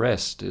comes to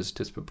rest is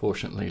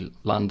disproportionately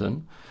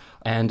London.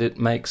 And it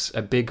makes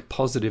a big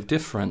positive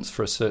difference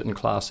for a certain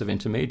class of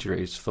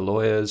intermediaries, for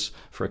lawyers,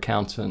 for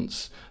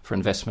accountants, for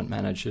investment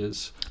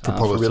managers,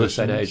 for real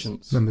estate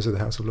agents. Members of the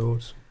House of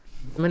Lords.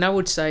 I mean, I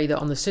would say that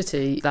on the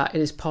city, that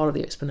it is part of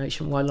the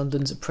explanation why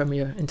London's a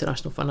premier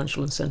international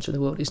financial centre in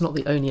the world. It's not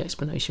the only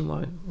explanation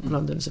why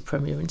London's a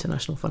premier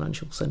international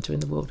financial centre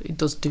in the world. It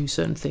does do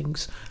certain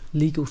things,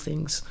 legal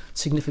things,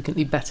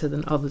 significantly better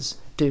than others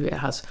do. It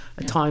has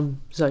a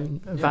time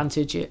zone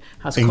advantage. It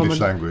has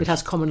English language. It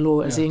has common law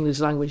as the English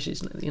language.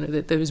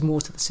 There is more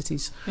to the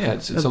cities. Yeah,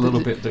 it's a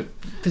little bit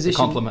the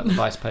compliment the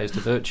vice pays to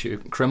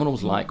virtue.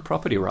 Criminals like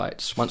property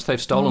rights. Once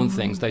they've stolen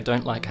things, they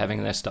don't like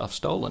having their stuff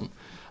stolen.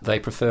 They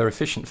prefer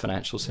efficient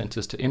financial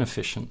centres to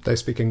inefficient. They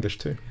speak English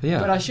too. Yeah.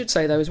 But I should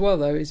say, though, as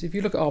well, is if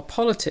you look at our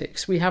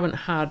politics, we haven't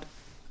had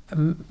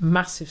a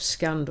massive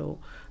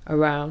scandal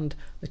around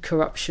the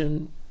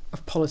corruption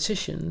of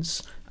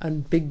politicians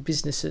and big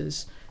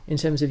businesses in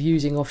terms of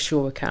using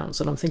offshore accounts.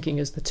 And I'm thinking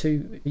as the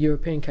two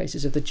European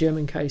cases of the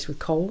German case with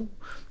coal,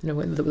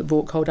 when they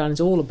brought coal down,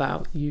 is all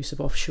about the use of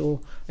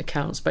offshore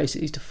accounts,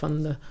 basically to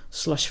fund the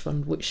slush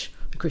fund, which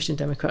the Christian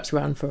Democrats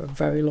ran for a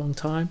very long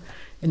time.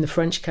 In the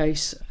French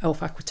case,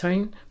 Elf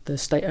Aquitaine, the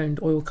state-owned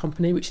oil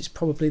company, which is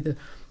probably the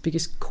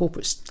biggest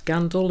corporate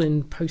scandal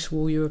in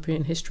post-war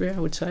European history, I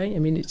would say.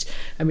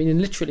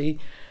 And literally,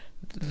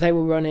 they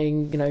were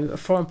running, a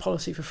foreign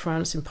policy for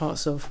France in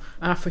parts of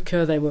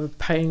Africa. They were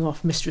paying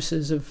off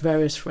mistresses of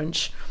various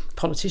French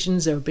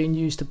politicians. They were being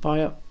used to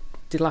buy up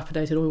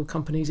dilapidated oil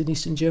companies in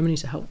eastern Germany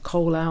to help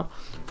coal out,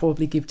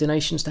 probably give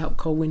donations to help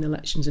coal win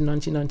elections in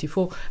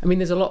 1994. I mean,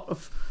 there's a lot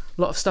of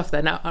stuff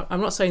there. Now,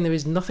 I'm not saying there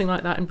is nothing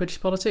like that in British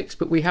politics,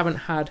 but we haven't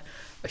had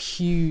a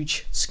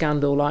huge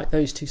scandal like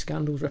those two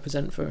scandals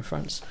represent for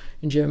France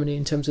and Germany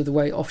in terms of the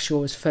way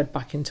offshore is fed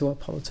back into our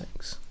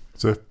politics.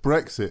 So if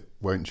Brexit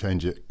won't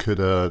change it, could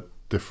a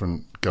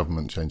different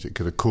government change it?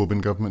 Could a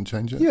Corbyn government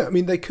change it? Yeah, I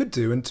mean, they could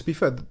do. And to be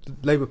fair, the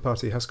Labour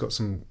Party has got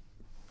some...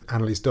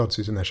 Annalise Dodds,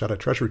 who's in their shadow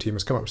treasury team,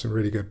 has come up with some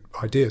really good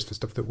ideas for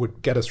stuff that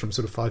would get us from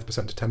sort of 5%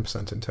 to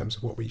 10% in terms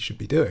of what we should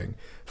be doing.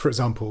 For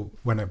example,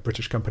 when a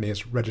British company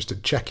is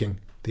registered, checking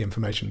the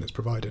information that's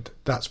provided.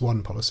 That's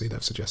one policy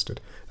they've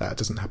suggested. That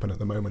doesn't happen at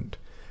the moment.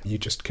 You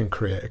just can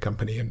create a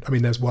company. And I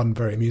mean, there's one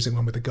very amusing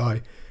one with a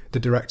guy. The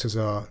directors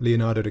are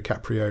Leonardo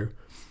DiCaprio,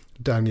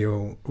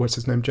 Daniel, what's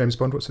his name? James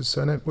Bond, what's his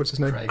surname? What's his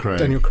name? Craig.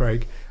 Daniel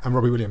Craig and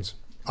Robbie Williams.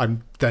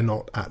 They're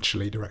not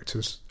actually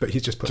directors, but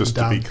he's just put them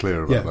down. Just to be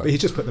clear about that. But he's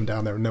just put them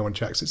down there and no one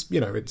checks.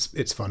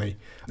 It's funny.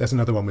 There's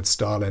another one with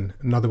Stalin,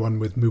 another one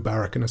with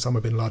Mubarak and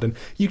Osama bin Laden.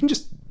 You can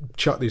just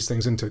chuck these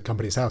things into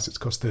Companies House. It's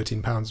cost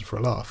 £13 for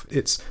a laugh.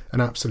 It's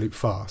an absolute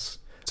farce.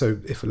 So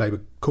if a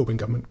Labour Corbyn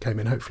government came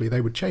in, hopefully they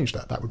would change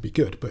that. That would be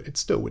good, but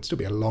it would still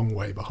be a long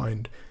way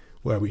behind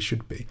where we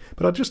should be.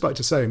 But I'd just like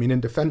to say, in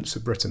defence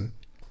of Britain,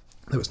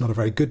 though it's not a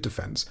very good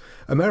defence,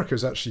 America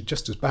is actually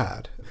just as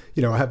bad.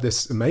 I had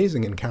this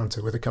amazing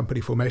encounter with a company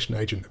formation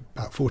agent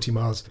about 40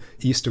 miles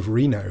east of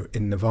Reno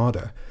in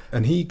Nevada,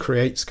 and he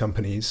creates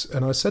companies.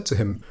 And I said to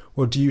him,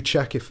 well, do you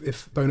check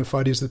if bona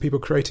fides are the people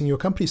creating your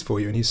companies for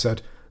you? And he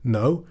said,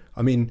 no.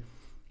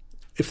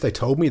 If they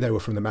told me they were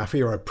from the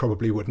mafia, I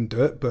probably wouldn't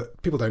do it,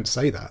 but people don't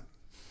say that.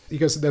 He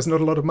goes, there's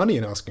not a lot of money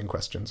in asking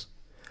questions.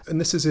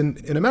 And this is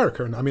in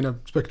America. And I've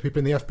spoken to people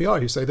in the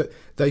FBI who say that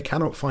they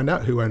cannot find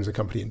out who owns a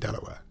company in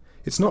Delaware.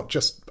 It's not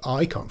just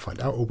I can't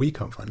find out or we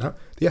can't find out.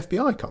 The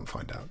FBI can't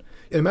find out.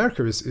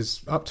 America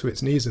is up to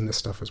its knees in this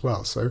stuff as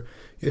well. So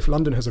if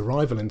London has a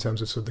rival in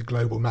terms of sort of the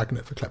global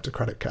magnet for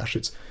kleptocratic cash,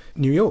 it's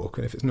New York.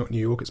 And if it's not New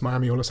York, it's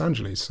Miami or Los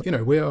Angeles.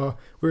 So,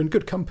 we're in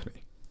good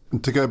company.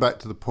 And to go back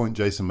to the point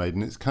Jason made,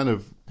 and it's kind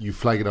of, you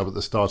flag it up at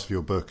the start of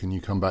your book and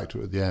you come back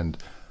to it at the end,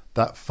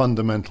 that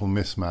fundamental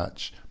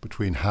mismatch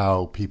between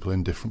how people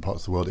in different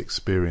parts of the world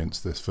experience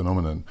this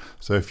phenomenon.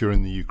 So if you're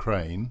in the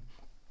Ukraine,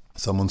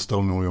 someone's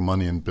stolen all your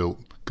money and built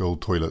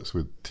gold toilets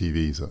with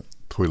TVs at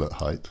toilet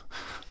height.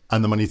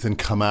 And the money's then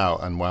come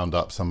out and wound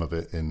up, some of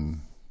it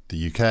in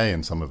the UK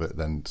and some of it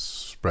then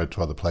spread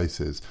to other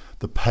places.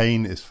 The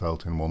pain is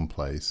felt in one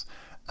place,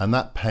 and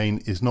that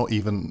pain is not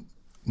even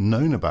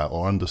known about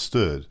or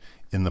understood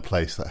in the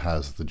place that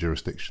has the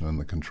jurisdiction and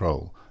the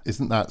control.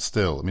 Isn't that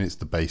still, it's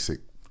the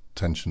basic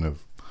tension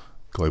of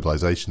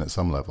globalization at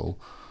some level.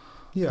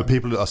 Yeah. The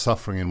people that are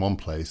suffering in one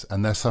place,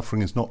 and their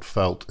suffering is not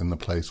felt in the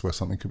place where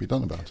something could be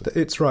done about it.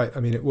 It's right.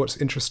 What's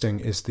interesting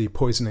is the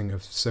poisoning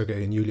of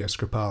Sergei and Yulia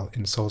Skripal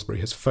in Salisbury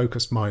has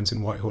focused minds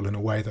in Whitehall in a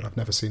way that I've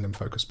never seen them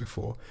focused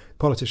before.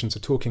 Politicians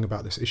are talking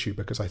about this issue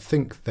because I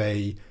think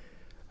they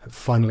have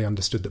finally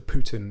understood that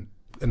Putin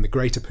and the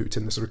greater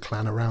Putin, the sort of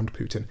clan around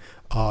Putin,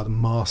 are the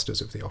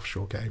masters of the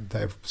offshore game.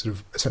 They've sort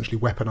of essentially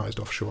weaponized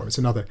offshore. It's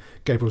another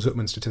Gabriel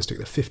Zucman statistic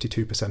that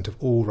 52% of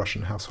all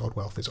Russian household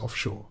wealth is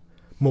offshore.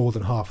 More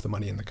than half the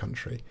money in the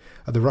country.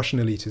 The Russian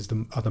elite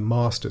are the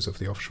masters of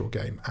the offshore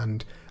game,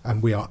 and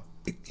we are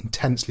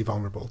intensely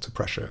vulnerable to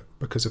pressure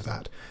because of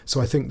that.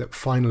 So I think that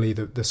finally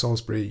the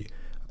Salisbury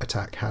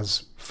attack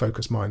has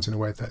focused minds in a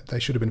way that they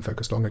should have been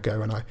focused long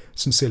ago, and I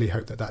sincerely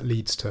hope that that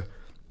leads to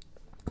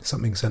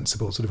something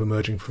sensible sort of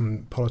emerging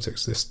from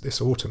politics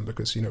this autumn,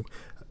 because, you know,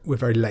 we're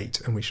very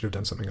late and we should have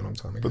done something a long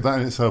time ago. But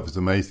that in itself is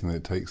amazing, that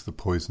it takes the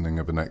poisoning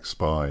of an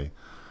ex-spy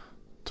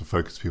to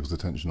focus people's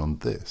attention on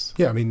this.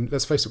 Yeah, I mean,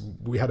 let's face it,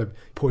 we had a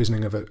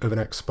poisoning of an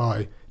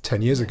ex-spy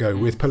 10 years ago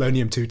with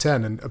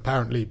polonium-210, and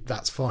apparently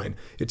that's fine.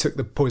 It took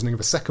the poisoning of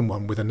a second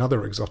one with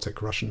another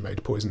exotic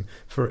Russian-made poison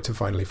for it to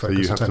finally focus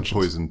attention. So you have to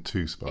poison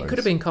two spies. It could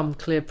have become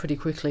clear pretty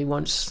quickly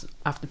once,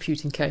 after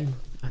Putin came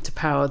to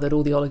power, that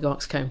all the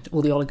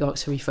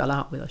oligarchs who he fell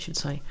out with, I should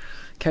say,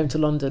 came to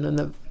London,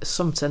 and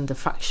some send a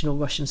factional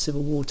Russian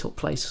civil war took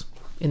place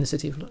in the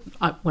city of London.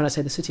 When I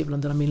say the city of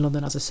London, I mean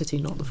London as a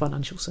city, not the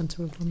financial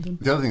centre of London.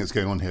 The other thing that's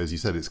going on here, as you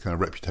said, it's kind of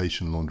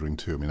reputation laundering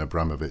too. I mean,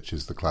 Abramovich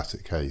is the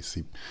classic case.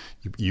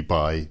 You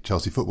buy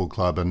Chelsea Football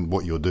Club, and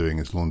what you're doing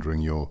is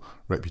laundering your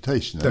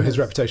reputation. Though his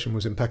reputation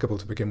was impeccable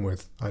to begin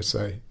with, I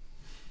say.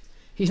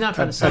 He's now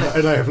trying to sell it.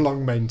 And I have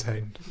long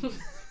maintained.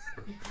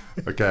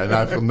 Okay,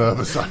 now I feel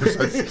nervous. I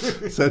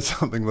said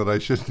something that I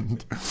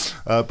shouldn't.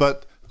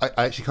 But I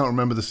actually can't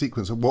remember the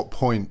sequence. At what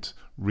point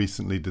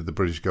recently did the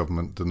British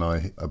government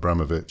deny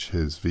Abramovich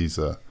his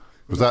visa?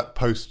 Was that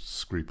post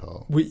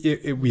Skripal?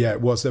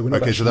 It was. So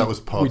that was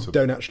part of. We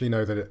don't actually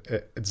know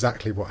that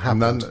exactly what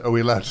happened. And then, are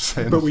we allowed to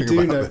say anything but we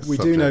do about know. this We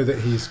subject? do know that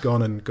he's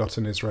gone and got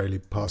an Israeli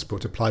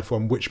passport applied for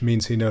him, which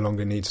means he no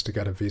longer needs to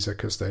get a visa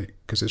because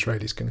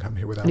Israelis can come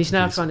here without. And he's a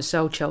now visa. trying to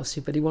sell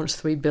Chelsea, but he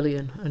wants $3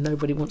 billion, and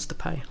nobody wants to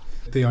pay.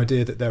 The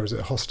idea that there is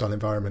a hostile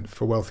environment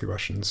for wealthy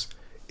Russians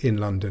in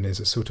London is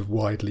a sort of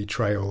widely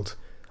trailed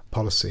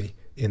policy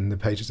in the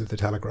pages of the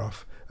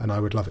Telegraph, and I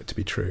would love it to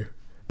be true.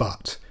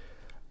 But,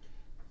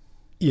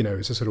 you know,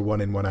 it's a sort of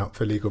one in, one out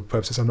for legal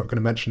purposes. I'm not going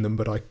to mention them,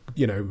 but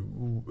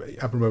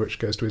Abramovich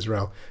goes to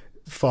Israel.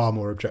 Far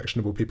more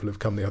objectionable people have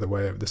come the other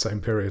way over the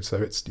same period.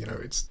 So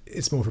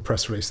it's more of a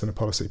press release than a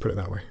policy, put it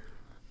that way.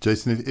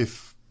 Jason,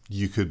 if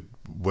you could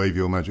wave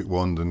your magic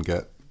wand and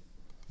get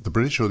the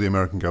British or the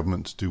American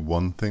government to do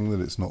one thing that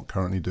it's not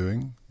currently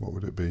doing, what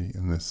would it be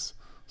in this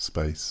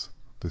space,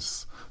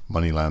 this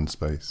Moneyland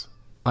space?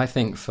 I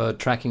think for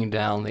tracking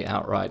down the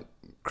outright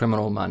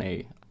criminal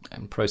money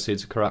and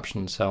proceeds of corruption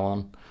and so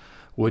on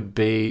would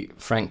be,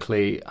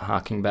 frankly,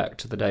 harking back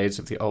to the days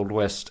of the Old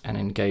West and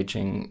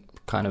engaging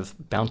kind of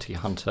bounty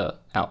hunter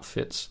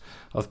outfits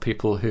of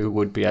people who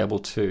would be able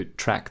to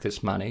track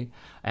this money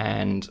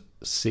and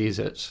seize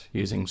it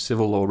using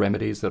civil law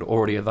remedies that are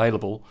already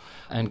available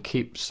and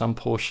keep some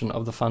portion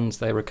of the funds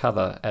they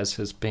recover, as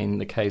has been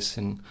the case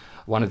in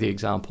one of the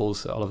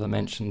examples that Oliver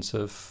mentions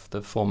of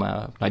the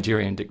former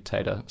Nigerian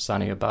dictator,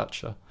 Sani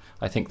Abacha.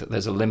 I think that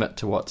there's a limit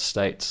to what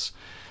states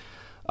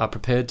are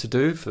prepared to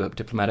do for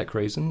diplomatic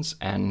reasons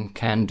and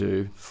can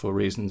do for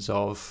reasons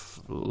of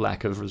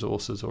lack of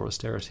resources or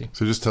austerity.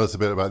 So just tell us a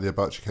bit about the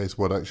Abacha case,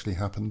 what actually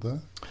happened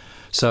there?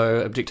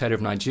 So a dictator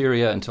of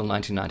Nigeria until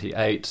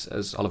 1998,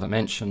 as Oliver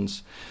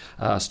mentions,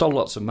 stole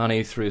lots of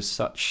money through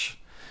such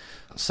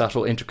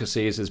subtle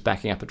intricacies as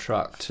backing up a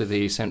truck to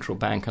the central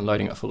bank and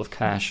loading it full of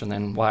cash and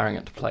then wiring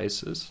it to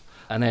places.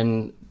 And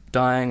then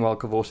dying while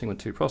cavorting with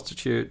two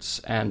prostitutes,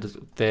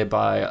 and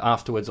thereby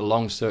afterwards a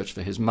long search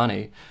for his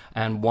money.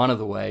 And one of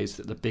the ways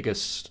that the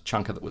biggest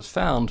chunk of it was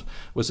found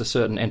was a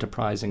certain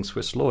enterprising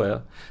Swiss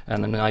lawyer,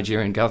 and the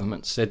Nigerian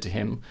government said to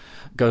him,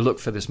 go look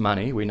for this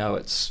money. We know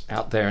it's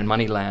out there in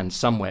Moneyland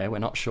somewhere. We're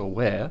not sure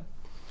where.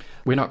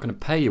 We're not going to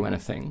pay you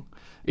anything.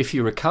 If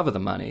you recover the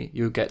money,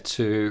 you get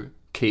to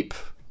keep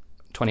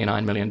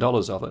 $29 million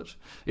of it.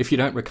 If you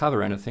don't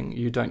recover anything,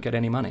 you don't get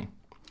any money.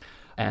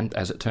 And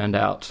as it turned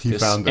out,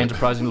 this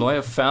enterprising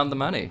lawyer found the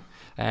money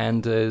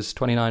and is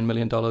 $29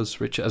 million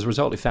richer. As a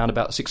result, he found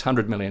about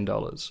 $600 million.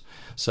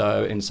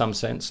 So in some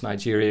sense,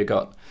 Nigeria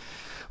got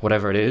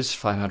whatever it is,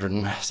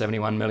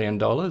 $571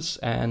 million,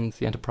 and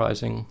the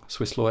enterprising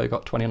Swiss lawyer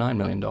got $29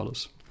 million.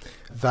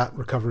 That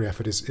recovery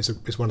effort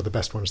is one of the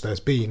best ones there's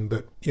been,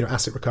 but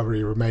asset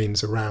recovery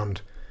remains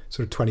around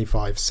sort of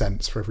 25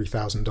 cents for every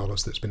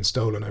 $1,000 that's been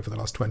stolen over the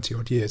last 20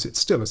 odd years. It's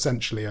still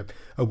essentially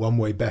a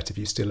one-way bet if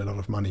you steal a lot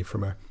of money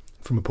from a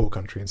poor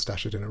country and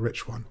stash it in a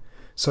rich one.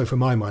 So for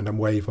my mind, I'm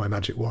wave my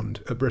magic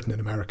wand at Britain and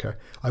America.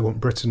 I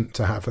want Britain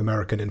to have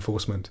American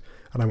enforcement,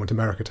 and I want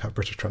America to have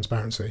British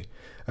transparency.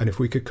 And if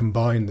we could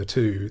combine the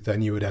two,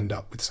 then you would end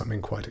up with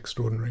something quite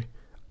extraordinary.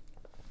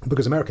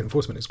 Because American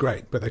enforcement is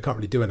great, but they can't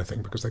really do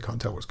anything because they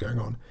can't tell what's going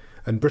on.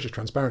 And British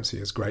transparency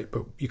is great,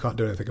 but you can't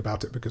do anything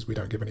about it because we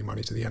don't give any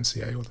money to the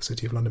NCA or the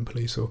City of London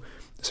Police or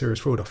the Serious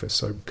Fraud Office.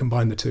 So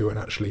combine the two and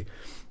actually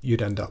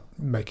you'd end up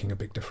making a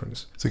big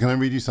difference. So can I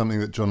read you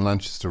something that John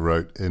Lanchester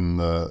wrote in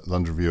the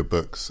London Review of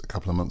Books a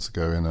couple of months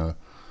ago in a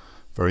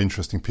very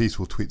interesting piece?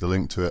 We'll tweet the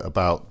link to it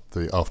about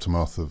the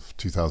aftermath of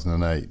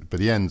 2008. But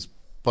he ends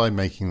by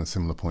making the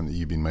similar point that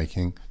you've been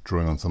making,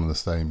 drawing on some of the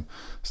same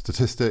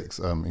statistics,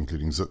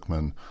 including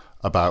Zuckman,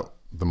 about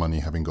the money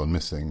having gone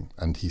missing.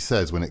 And he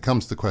says, when it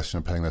comes to the question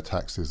of paying their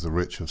taxes, the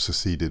rich have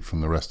seceded from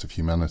the rest of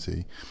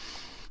humanity.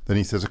 Then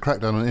he says a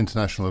crackdown on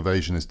international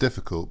evasion is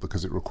difficult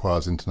because it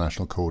requires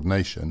international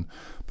coordination,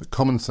 but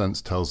common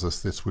sense tells us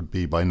this would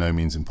be by no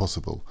means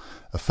impossible.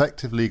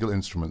 Effective legal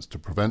instruments to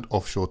prevent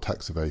offshore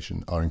tax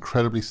evasion are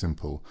incredibly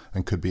simple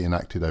and could be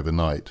enacted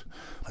overnight,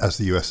 as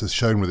the US has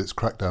shown with its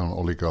crackdown on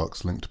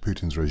oligarchs linked to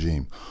Putin's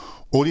regime.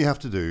 All you have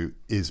to do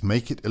is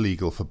make it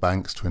illegal for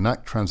banks to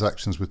enact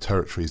transactions with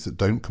territories that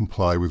don't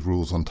comply with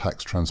rules on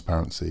tax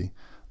transparency.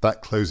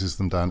 That closes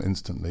them down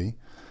instantly.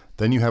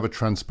 Then you have a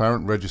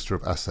transparent register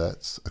of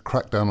assets, a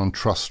crackdown on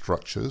trust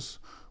structures,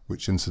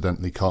 which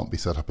incidentally can't be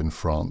set up in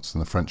France,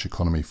 and the French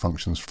economy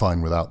functions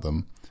fine without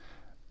them,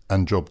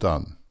 and job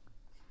done.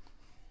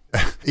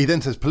 He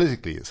then says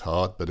politically it's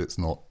hard, but it's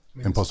not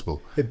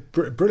impossible.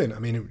 Brilliant. I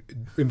mean, it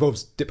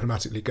involves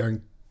diplomatically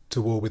going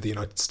to war with the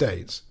United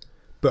States.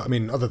 But I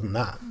mean, other than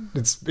that,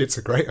 it's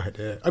a great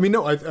idea. I mean,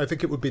 no, I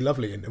think it would be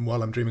lovely. And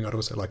while I'm dreaming, I'd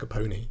also like a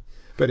pony.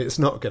 But it's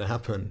not going to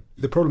happen.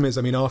 The problem is,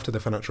 I mean, after the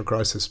financial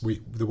crisis,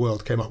 the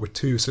world came up with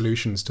two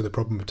solutions to the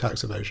problem of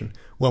tax evasion.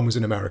 One was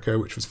in America,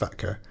 which was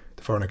FATCA,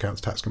 the Foreign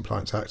Accounts Tax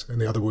Compliance Act, and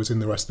the other was in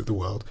the rest of the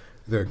world,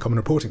 the Common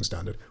Reporting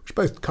Standard, which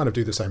both kind of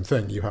do the same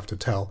thing. You have to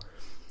tell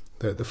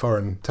the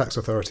foreign tax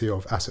authority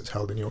of assets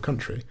held in your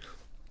country.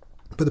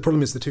 But the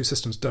problem is the two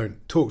systems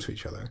don't talk to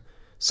each other.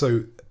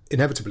 So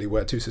inevitably,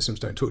 where two systems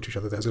don't talk to each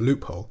other, there's a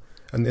loophole.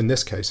 And in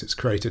this case, it's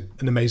created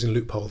an amazing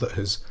loophole that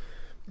has...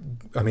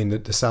 I mean,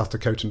 the South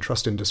Dakotan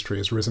trust industry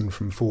has risen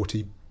from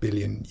 40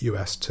 billion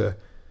US to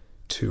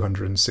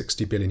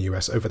 260 billion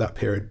US over that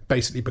period,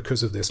 basically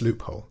because of this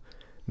loophole.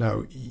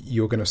 Now,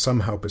 you're going to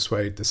somehow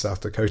persuade the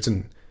South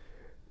Dakotan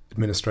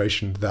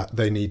administration that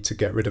they need to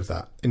get rid of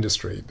that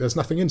industry. There's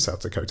nothing in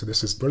South Dakota.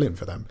 This is brilliant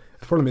for them.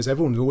 The problem is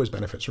everyone always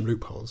benefits from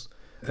loopholes,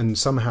 and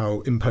somehow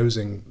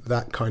imposing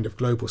that kind of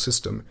global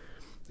system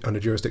on a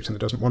jurisdiction that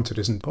doesn't want it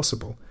isn't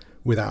possible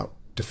without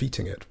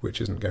defeating it, which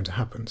isn't going to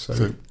happen.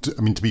 So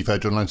I mean, to be fair,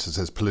 John Lanchester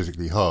says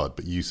politically hard,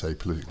 but you say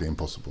politically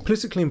impossible.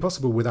 Politically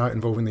impossible without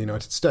involving the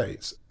United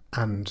States,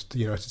 and the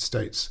United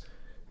States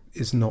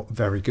is not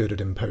very good at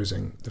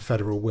imposing the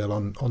federal will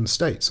on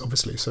states,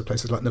 obviously. So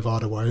places like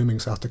Nevada, Wyoming,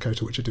 South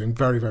Dakota, which are doing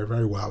very, very,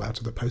 very well out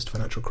of the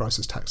post-financial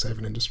crisis tax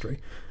haven industry,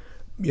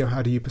 you know,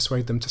 how do you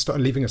persuade them to start,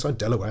 leaving aside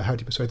Delaware, how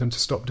do you persuade them to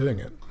stop doing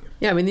it?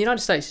 Yeah, I mean, the United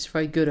States is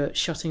very good at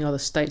shutting other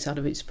states out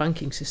of its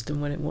banking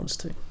system when it wants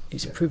to.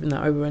 It's proven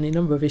that over any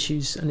number of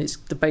issues, and it's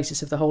the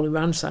basis of the whole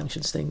Iran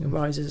sanctions thing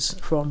arises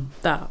from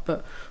that.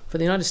 But for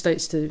the United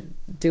States to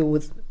deal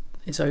with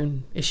its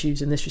own issues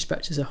in this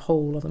respect is a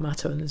whole other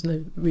matter, and there's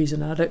no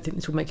reason. I don't think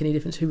this will make any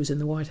difference who was in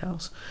the White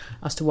House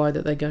as to why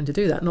that they're going to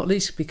do that, not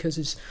least because,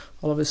 as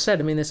Oliver said,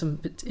 I mean, there's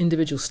some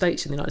individual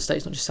states in the United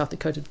States, not just South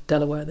Dakota,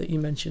 Delaware, that you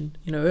mentioned,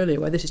 you know,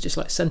 earlier, where this is just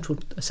like central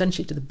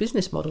essentially to the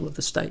business model of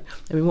the state.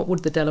 I mean, what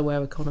would the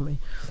Delaware economy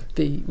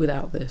be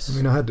without this?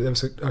 I mean, there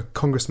was a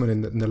congressman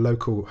in the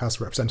local House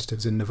of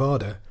Representatives in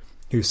Nevada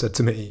who said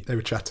to me, they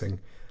were chatting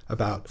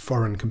about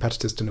foreign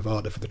competitors to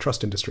Nevada for the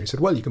trust industry. He said,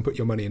 well, you can put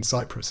your money in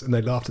Cyprus. And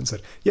they laughed and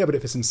said, yeah, but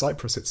if it's in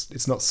Cyprus,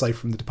 it's not safe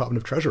from the Department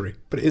of Treasury.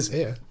 But it is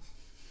here.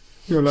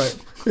 You're like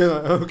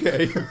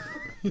okay.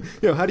 You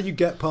know, how do you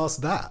get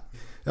past that?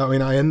 I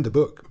mean, I end the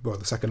book, well,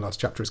 the second last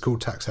chapter is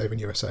called Tax Haven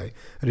USA,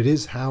 and it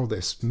is how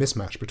this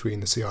mismatch between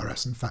the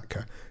CRS and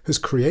FATCA has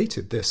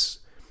created this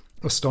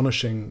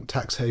astonishing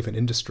tax haven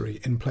industry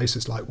in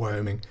places like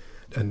Wyoming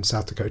and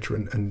South Dakota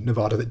and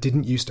Nevada that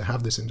didn't used to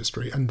have this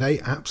industry, and they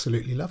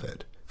absolutely love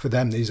it. For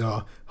them, these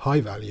are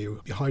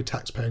high-value, high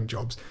tax-paying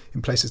jobs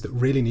in places that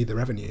really need the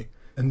revenue.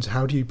 And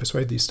how do you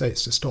persuade these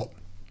states to stop,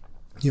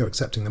 you know,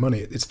 accepting the money?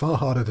 It's far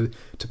harder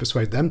to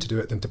persuade them to do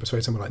it than to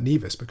persuade someone like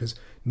Nevis, because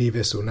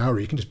Nevis or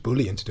Nauru, you can just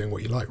bully into doing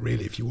what you like,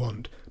 really, if you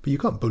want. But you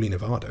can't bully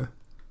Nevada.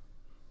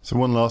 So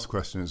one last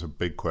question is a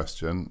big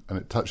question, and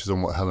it touches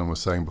on what Helen was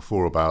saying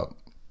before about...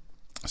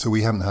 So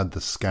we haven't had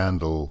the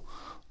scandal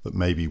that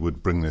maybe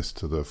would bring this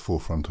to the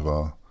forefront of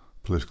our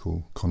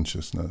political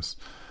consciousness.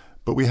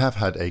 But we have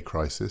had a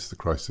crisis, the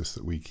crisis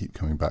that we keep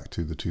coming back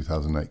to, the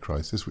 2008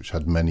 crisis, which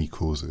had many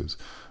causes.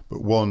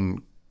 But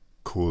one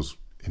cause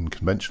in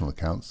conventional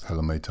accounts,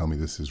 Helen may tell me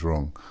this is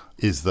wrong,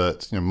 is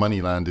that, you know,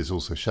 Moneyland is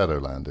also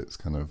Shadowland.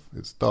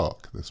 It's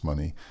dark, this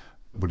money.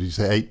 What did you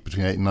say?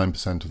 Between 8 and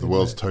 9% of the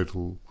world's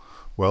total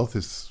wealth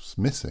is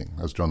missing.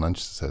 As John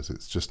Lanchester says,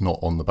 it's just not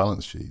on the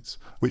balance sheets,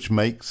 which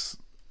makes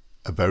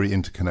a very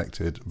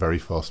interconnected, very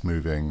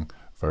fast-moving,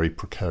 very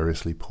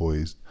precariously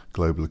poised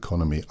global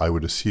economy, I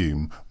would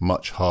assume,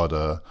 much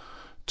harder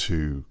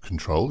to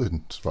control,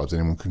 as far as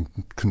anyone can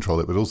control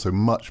it, but also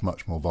much,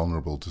 much more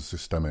vulnerable to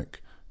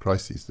systemic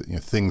crises. That, you know,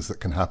 things that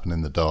can happen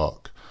in the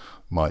dark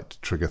might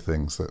trigger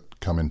things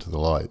that come into the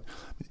light.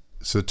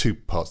 So 2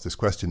 parts to this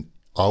question.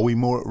 Are we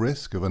more at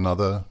risk of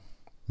another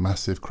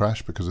massive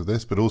crash because of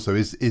this? But also,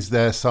 is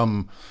there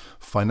some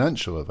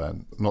financial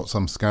event, not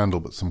some scandal,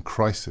 but some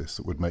crisis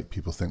that would make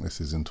people think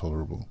this is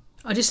intolerable?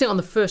 I just think on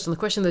the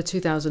question of the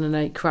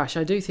 2008 crash,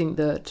 I do think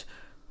that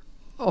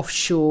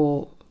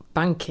offshore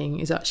banking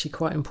is actually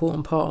quite an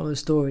important part of the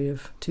story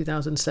of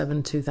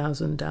 2007,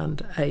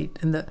 2008,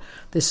 and that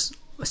this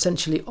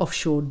essentially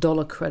offshore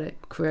dollar credit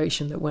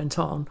creation that went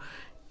on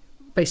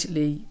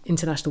basically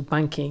international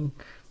banking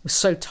was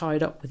so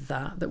tied up with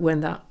that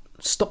when that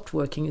stopped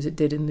working, as it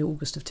did in the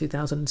August of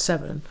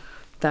 2007,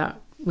 that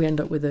we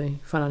end up with a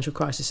financial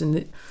crisis.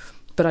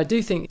 But I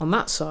do think on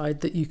that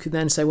side that you could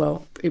then say,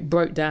 well, it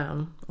broke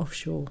down,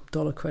 offshore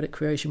dollar credit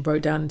creation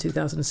broke down in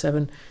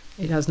 2007,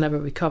 it has never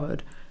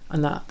recovered,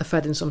 and that the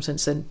Fed in some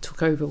sense then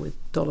took over with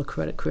dollar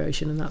credit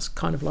creation, and that's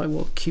kind of like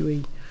what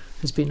QE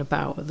has been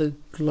about at the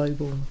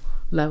global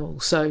level.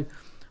 So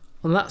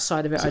on that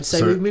side of it, I'd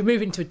say we're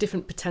moving to a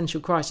different potential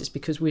crisis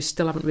because we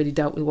still haven't really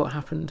dealt with what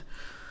happened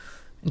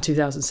in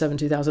 2007,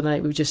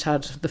 2008. We've just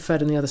had the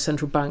Fed and the other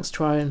central banks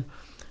try and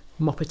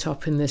mop it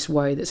up in this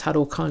way that's had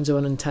all kinds of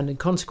unintended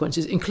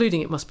consequences,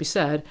 including, it must be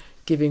said,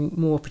 giving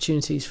more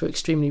opportunities for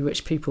extremely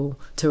rich people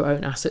to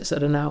own assets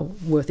that are now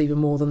worth even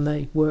more than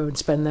they were and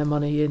spend their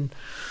money in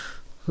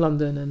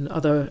London and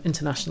other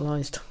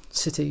internationalised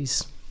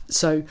cities.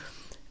 So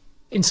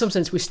in some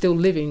sense, we're still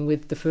living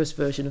with the first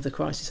version of the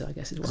crisis, I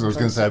guess. I was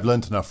going to say, I've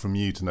learnt enough from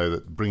you to know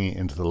that bringing it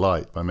into the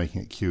light by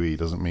making it QE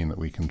doesn't mean that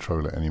we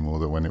control it any more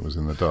than when it was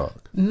in the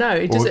dark. No,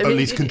 it doesn't. Or at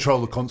least control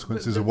the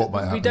consequences of what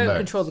might happen. We don't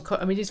next. control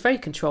I mean, it's very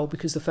controlled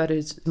because the Fed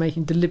is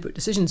making deliberate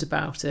decisions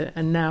about it,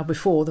 and now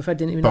before the Fed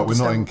didn't even understand.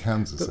 But we're not in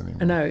Kansas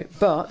anymore. No,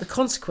 but the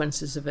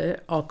consequences of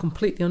it are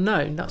completely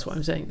unknown. That's what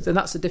I'm saying. And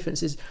that's the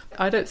difference. Is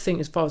I don't think,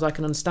 as far as I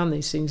can understand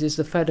these things, is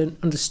the Fed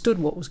understood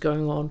what was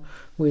going on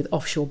with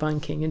offshore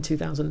banking in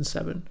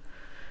 2007.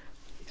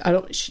 I'm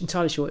not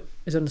entirely sure it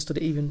has understood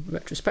it even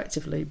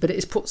retrospectively, but it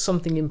has put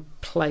something in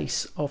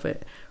place of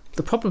it.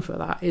 The problem for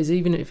that is,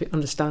 even if it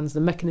understands the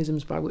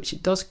mechanisms by which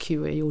it does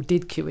QE or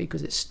did QE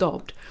because it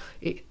stopped,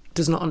 it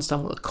does not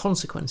understand what the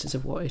consequences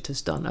of what it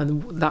has done,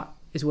 and that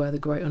is where the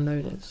great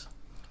unknown is.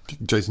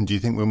 Jason, do you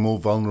think we're more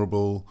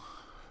vulnerable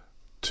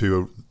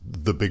to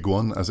the big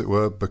one, as it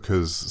were,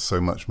 because so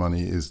much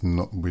money is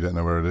not, we don't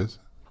know where it is?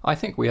 I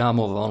think we are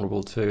more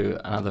vulnerable to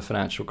another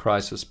financial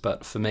crisis,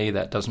 but for me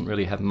that doesn't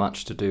really have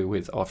much to do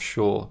with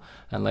offshore,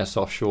 unless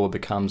offshore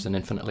becomes an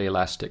infinitely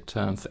elastic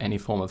term for any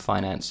form of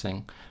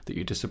financing that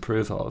you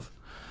disapprove of.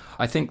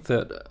 I think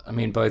that,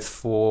 both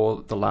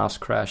for the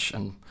last crash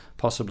and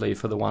possibly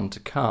for the one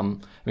to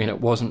come, it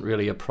wasn't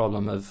really a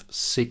problem of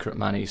secret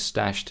money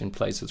stashed in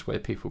places where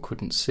people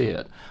couldn't see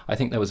it. I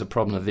think there was a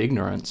problem of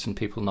ignorance and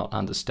people not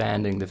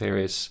understanding the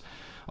various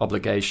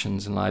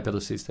obligations and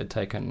liabilities they'd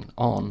taken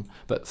on.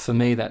 But for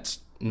me, that's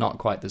not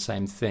quite the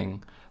same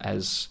thing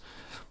as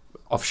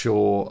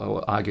offshore,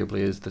 or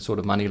arguably as the sort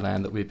of money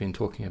land that we've been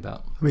talking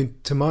about.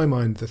 To my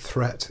mind, the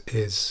threat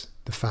is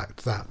the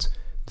fact that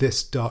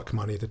this dark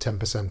money, the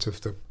 10% of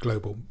the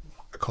global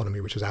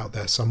economy which is out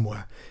there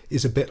somewhere,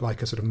 is a bit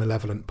like a sort of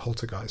malevolent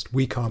poltergeist.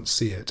 We can't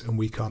see it and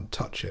we can't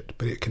touch it,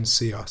 but it can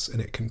see us and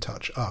it can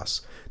touch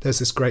us. There's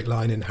this great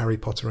line in Harry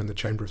Potter and the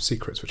Chamber of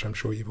Secrets, which I'm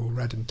sure you've all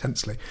read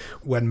intensely,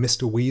 when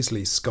Mr.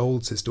 Weasley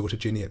scolds his daughter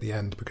Ginny at the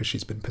end because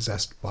she's been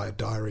possessed by a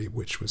diary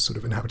which was sort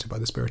of inhabited by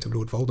the spirit of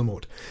Lord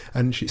Voldemort.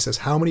 And she says,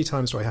 "How many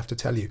times do I have to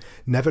tell you,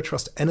 never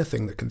trust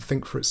anything that can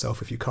think for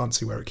itself if you can't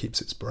see where it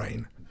keeps its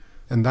brain?"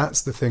 And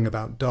that's the thing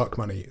about dark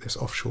money, this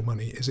offshore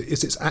money, is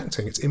it's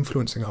acting, it's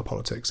influencing our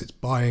politics, it's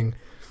buying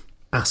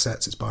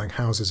assets, it's buying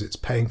houses, it's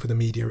paying for the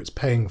media, it's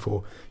paying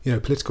for,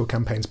 political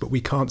campaigns, but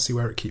we can't see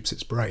where it keeps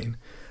its brain.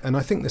 And I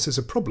think this is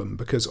a problem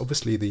because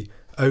obviously the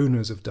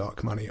owners of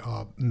dark money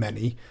are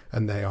many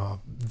and they are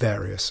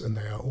various and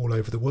they are all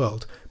over the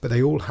world, but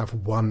they all have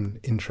one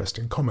interest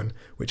in common,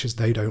 which is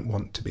they don't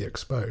want to be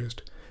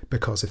exposed.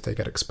 Because if they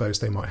get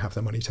exposed, they might have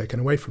their money taken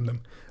away from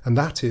them. And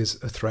that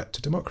is a threat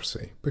to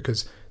democracy,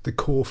 because the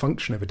core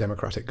function of a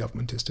democratic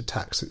government is to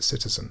tax its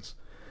citizens.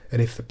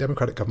 And if the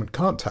democratic government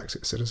can't tax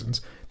its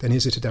citizens, then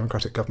is it a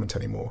democratic government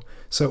anymore?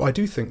 So I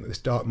do think that this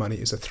dark money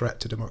is a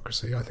threat to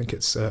democracy. I think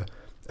it's a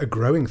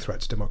growing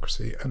threat to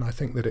democracy, and I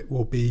think that it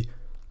will be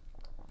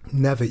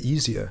never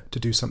easier to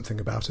do something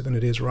about it than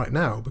it is right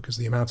now, because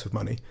the amount of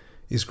money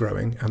is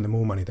growing, and the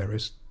more money there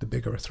is, the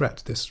bigger a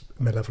threat this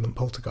malevolent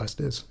poltergeist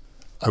is.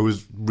 I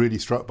was really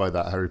struck by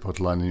that Harry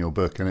Potter line in your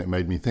book, and it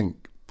made me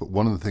think. But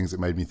one of the things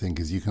it made me think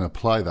is you can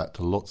apply that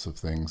to lots of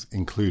things,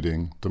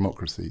 including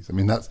democracies.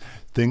 That's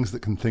things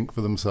that can think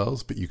for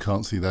themselves, but you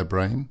can't see their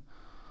brain.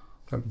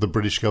 The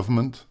British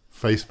government,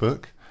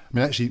 Facebook.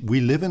 Actually, we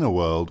live in a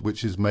world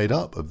which is made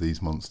up of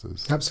these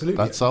monsters. Absolutely.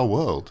 That's our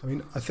world.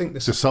 I think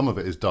this. So some of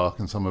it is dark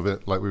and some of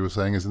it, like we were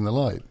saying, is in the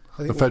light.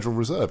 The Federal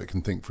Reserve, it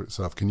can think for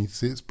itself. Can you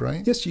see its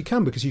brain? Yes, you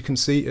can, because you can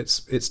see its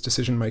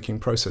decision-making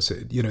process.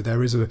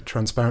 There is a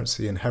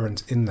transparency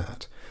inherent in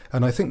that.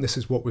 And I think this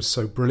is what was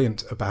so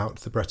brilliant about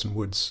the Bretton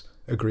Woods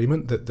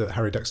agreement that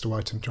Harry Dexter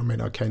White and John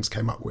Maynard Keynes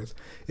came up with,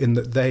 in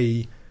that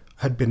they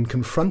had been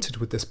confronted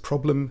with this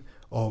problem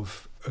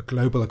of a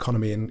global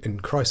economy in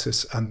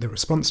crisis and the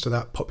response to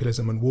that,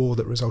 populism and war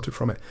that resulted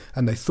from it.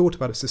 And they thought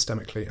about it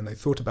systemically and they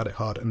thought about it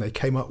hard, and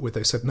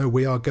they said, no,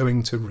 we are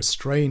going to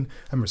restrain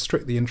and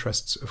restrict the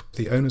interests of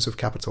the owners of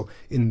capital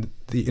in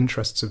the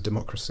interests of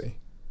democracy,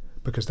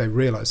 because they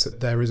realised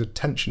that there is a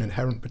tension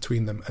inherent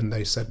between them, and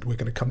they said, we're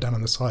going to come down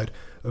on the side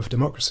of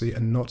democracy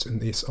and not on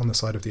the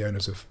side of the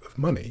owners of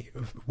money,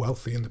 of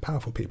wealthy and the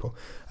powerful people.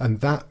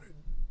 And that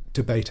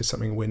debate is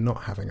something we're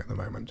not having at the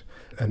moment.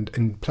 And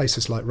in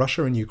places like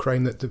Russia and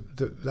Ukraine,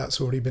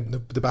 that's already been,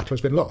 the battle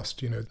has been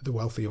lost. The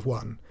wealthy have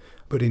won.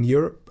 But in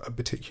Europe,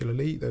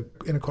 particularly, the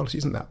inequality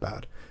isn't that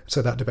bad.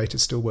 So that debate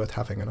is still worth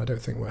having, and I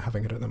don't think we're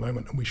having it at the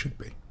moment, and we should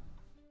be.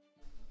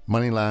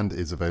 Moneyland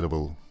is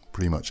available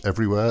pretty much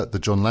everywhere. The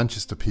John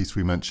Lanchester piece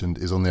we mentioned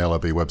is on the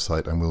LRB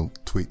website, and we'll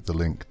tweet the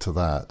link to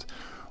that.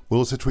 We'll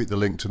also tweet the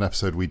link to an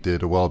episode we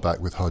did a while back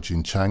with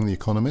Ha-Joon Chang, the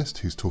economist,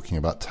 who's talking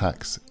about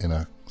tax in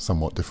a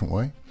somewhat different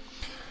way.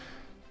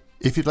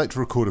 If you'd like to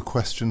record a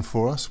question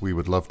for us, we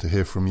would love to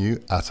hear from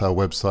you. At our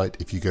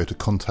website, if you go to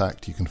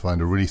contact, you can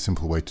find a really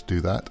simple way to do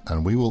that,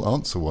 and we will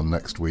answer one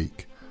next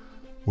week.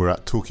 We're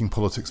at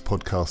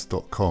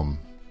talkingpoliticspodcast.com.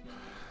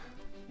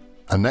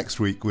 And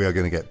next week, we are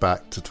going to get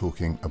back to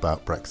talking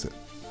about Brexit.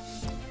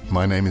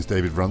 My name is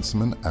David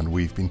Runciman, and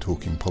we've been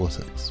talking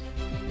politics.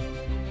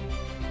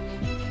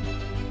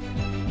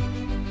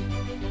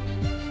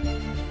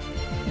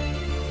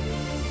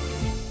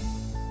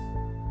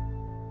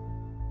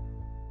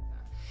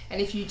 And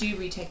if you do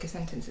retake a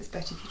sentence, it's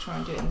better if you try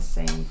and do it in the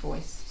same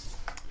voice.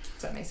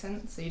 Does that make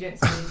sense? So you don't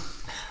say,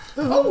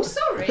 oh,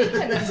 sorry,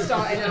 and then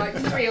start in like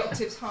 3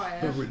 octaves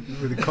higher.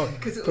 Really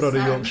put on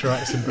a Yorkshire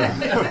accent.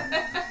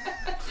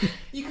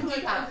 You can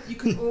do that. You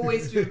can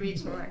always do a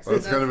regional accent. Well,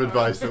 that's kind of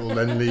advice that will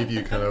then leave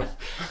you kind of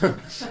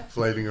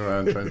flailing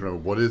around trying to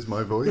remember, what is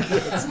my voice?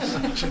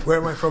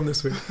 Where am I from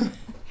this week?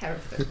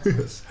 Hereford.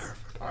 Yes,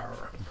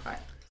 Hereford. Right.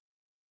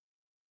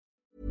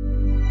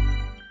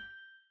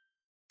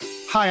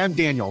 Hi, I'm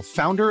Daniel,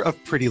 founder of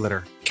Pretty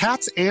Litter.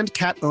 Cats and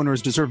cat owners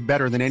deserve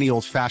better than any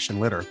old-fashioned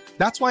litter.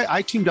 That's why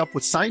I teamed up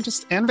with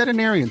scientists and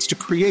veterinarians to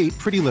create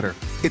Pretty Litter.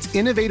 Its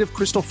innovative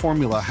crystal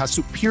formula has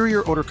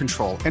superior odor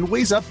control and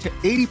weighs up to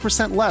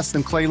 80% less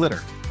than clay litter.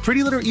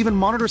 Pretty Litter even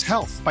monitors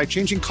health by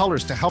changing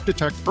colors to help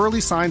detect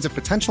early signs of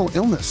potential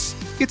illness.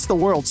 It's the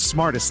world's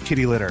smartest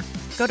kitty litter.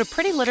 Go to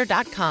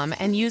prettylitter.com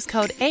and use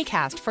code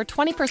ACAST for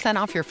 20%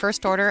 off your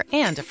first order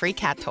and a free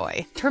cat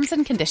toy. Terms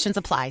and conditions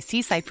apply.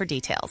 See site for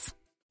details.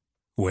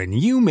 When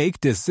you make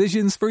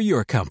decisions for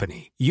your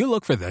company, you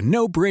look for the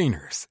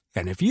no-brainers.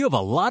 And if you have a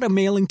lot of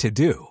mailing to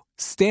do,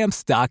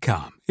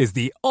 Stamps.com is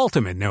the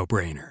ultimate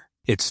no-brainer.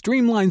 It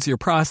streamlines your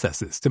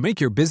processes to make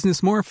your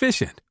business more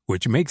efficient,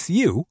 which makes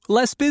you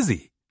less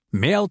busy.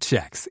 Mail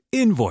checks,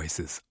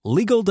 invoices,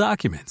 legal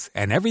documents,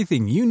 and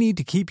everything you need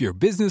to keep your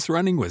business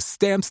running with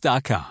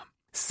Stamps.com.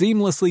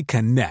 Seamlessly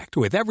connect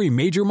with every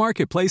major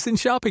marketplace and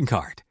shopping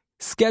cart.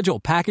 Schedule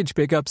package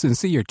pickups and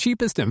see your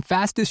cheapest and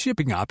fastest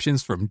shipping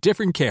options from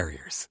different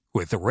carriers,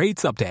 with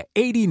rates up to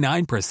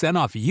 89%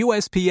 off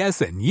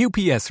USPS and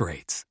UPS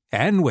rates.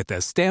 And with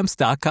the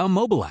Stamps.com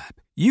mobile app,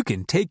 you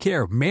can take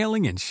care of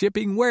mailing and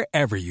shipping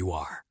wherever you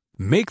are.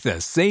 Make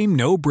the same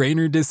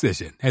no-brainer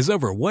decision as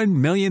over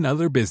 1 million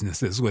other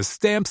businesses with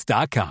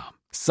Stamps.com.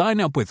 Sign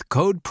up with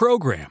code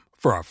PROGRAM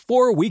for a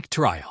 4-week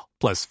trial,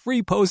 plus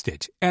free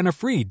postage and a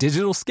free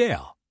digital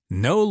scale.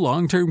 No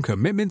long-term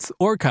commitments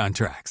or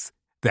contracts.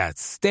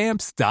 That's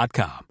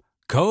Stamps.com.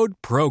 Code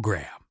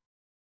PROGRAM.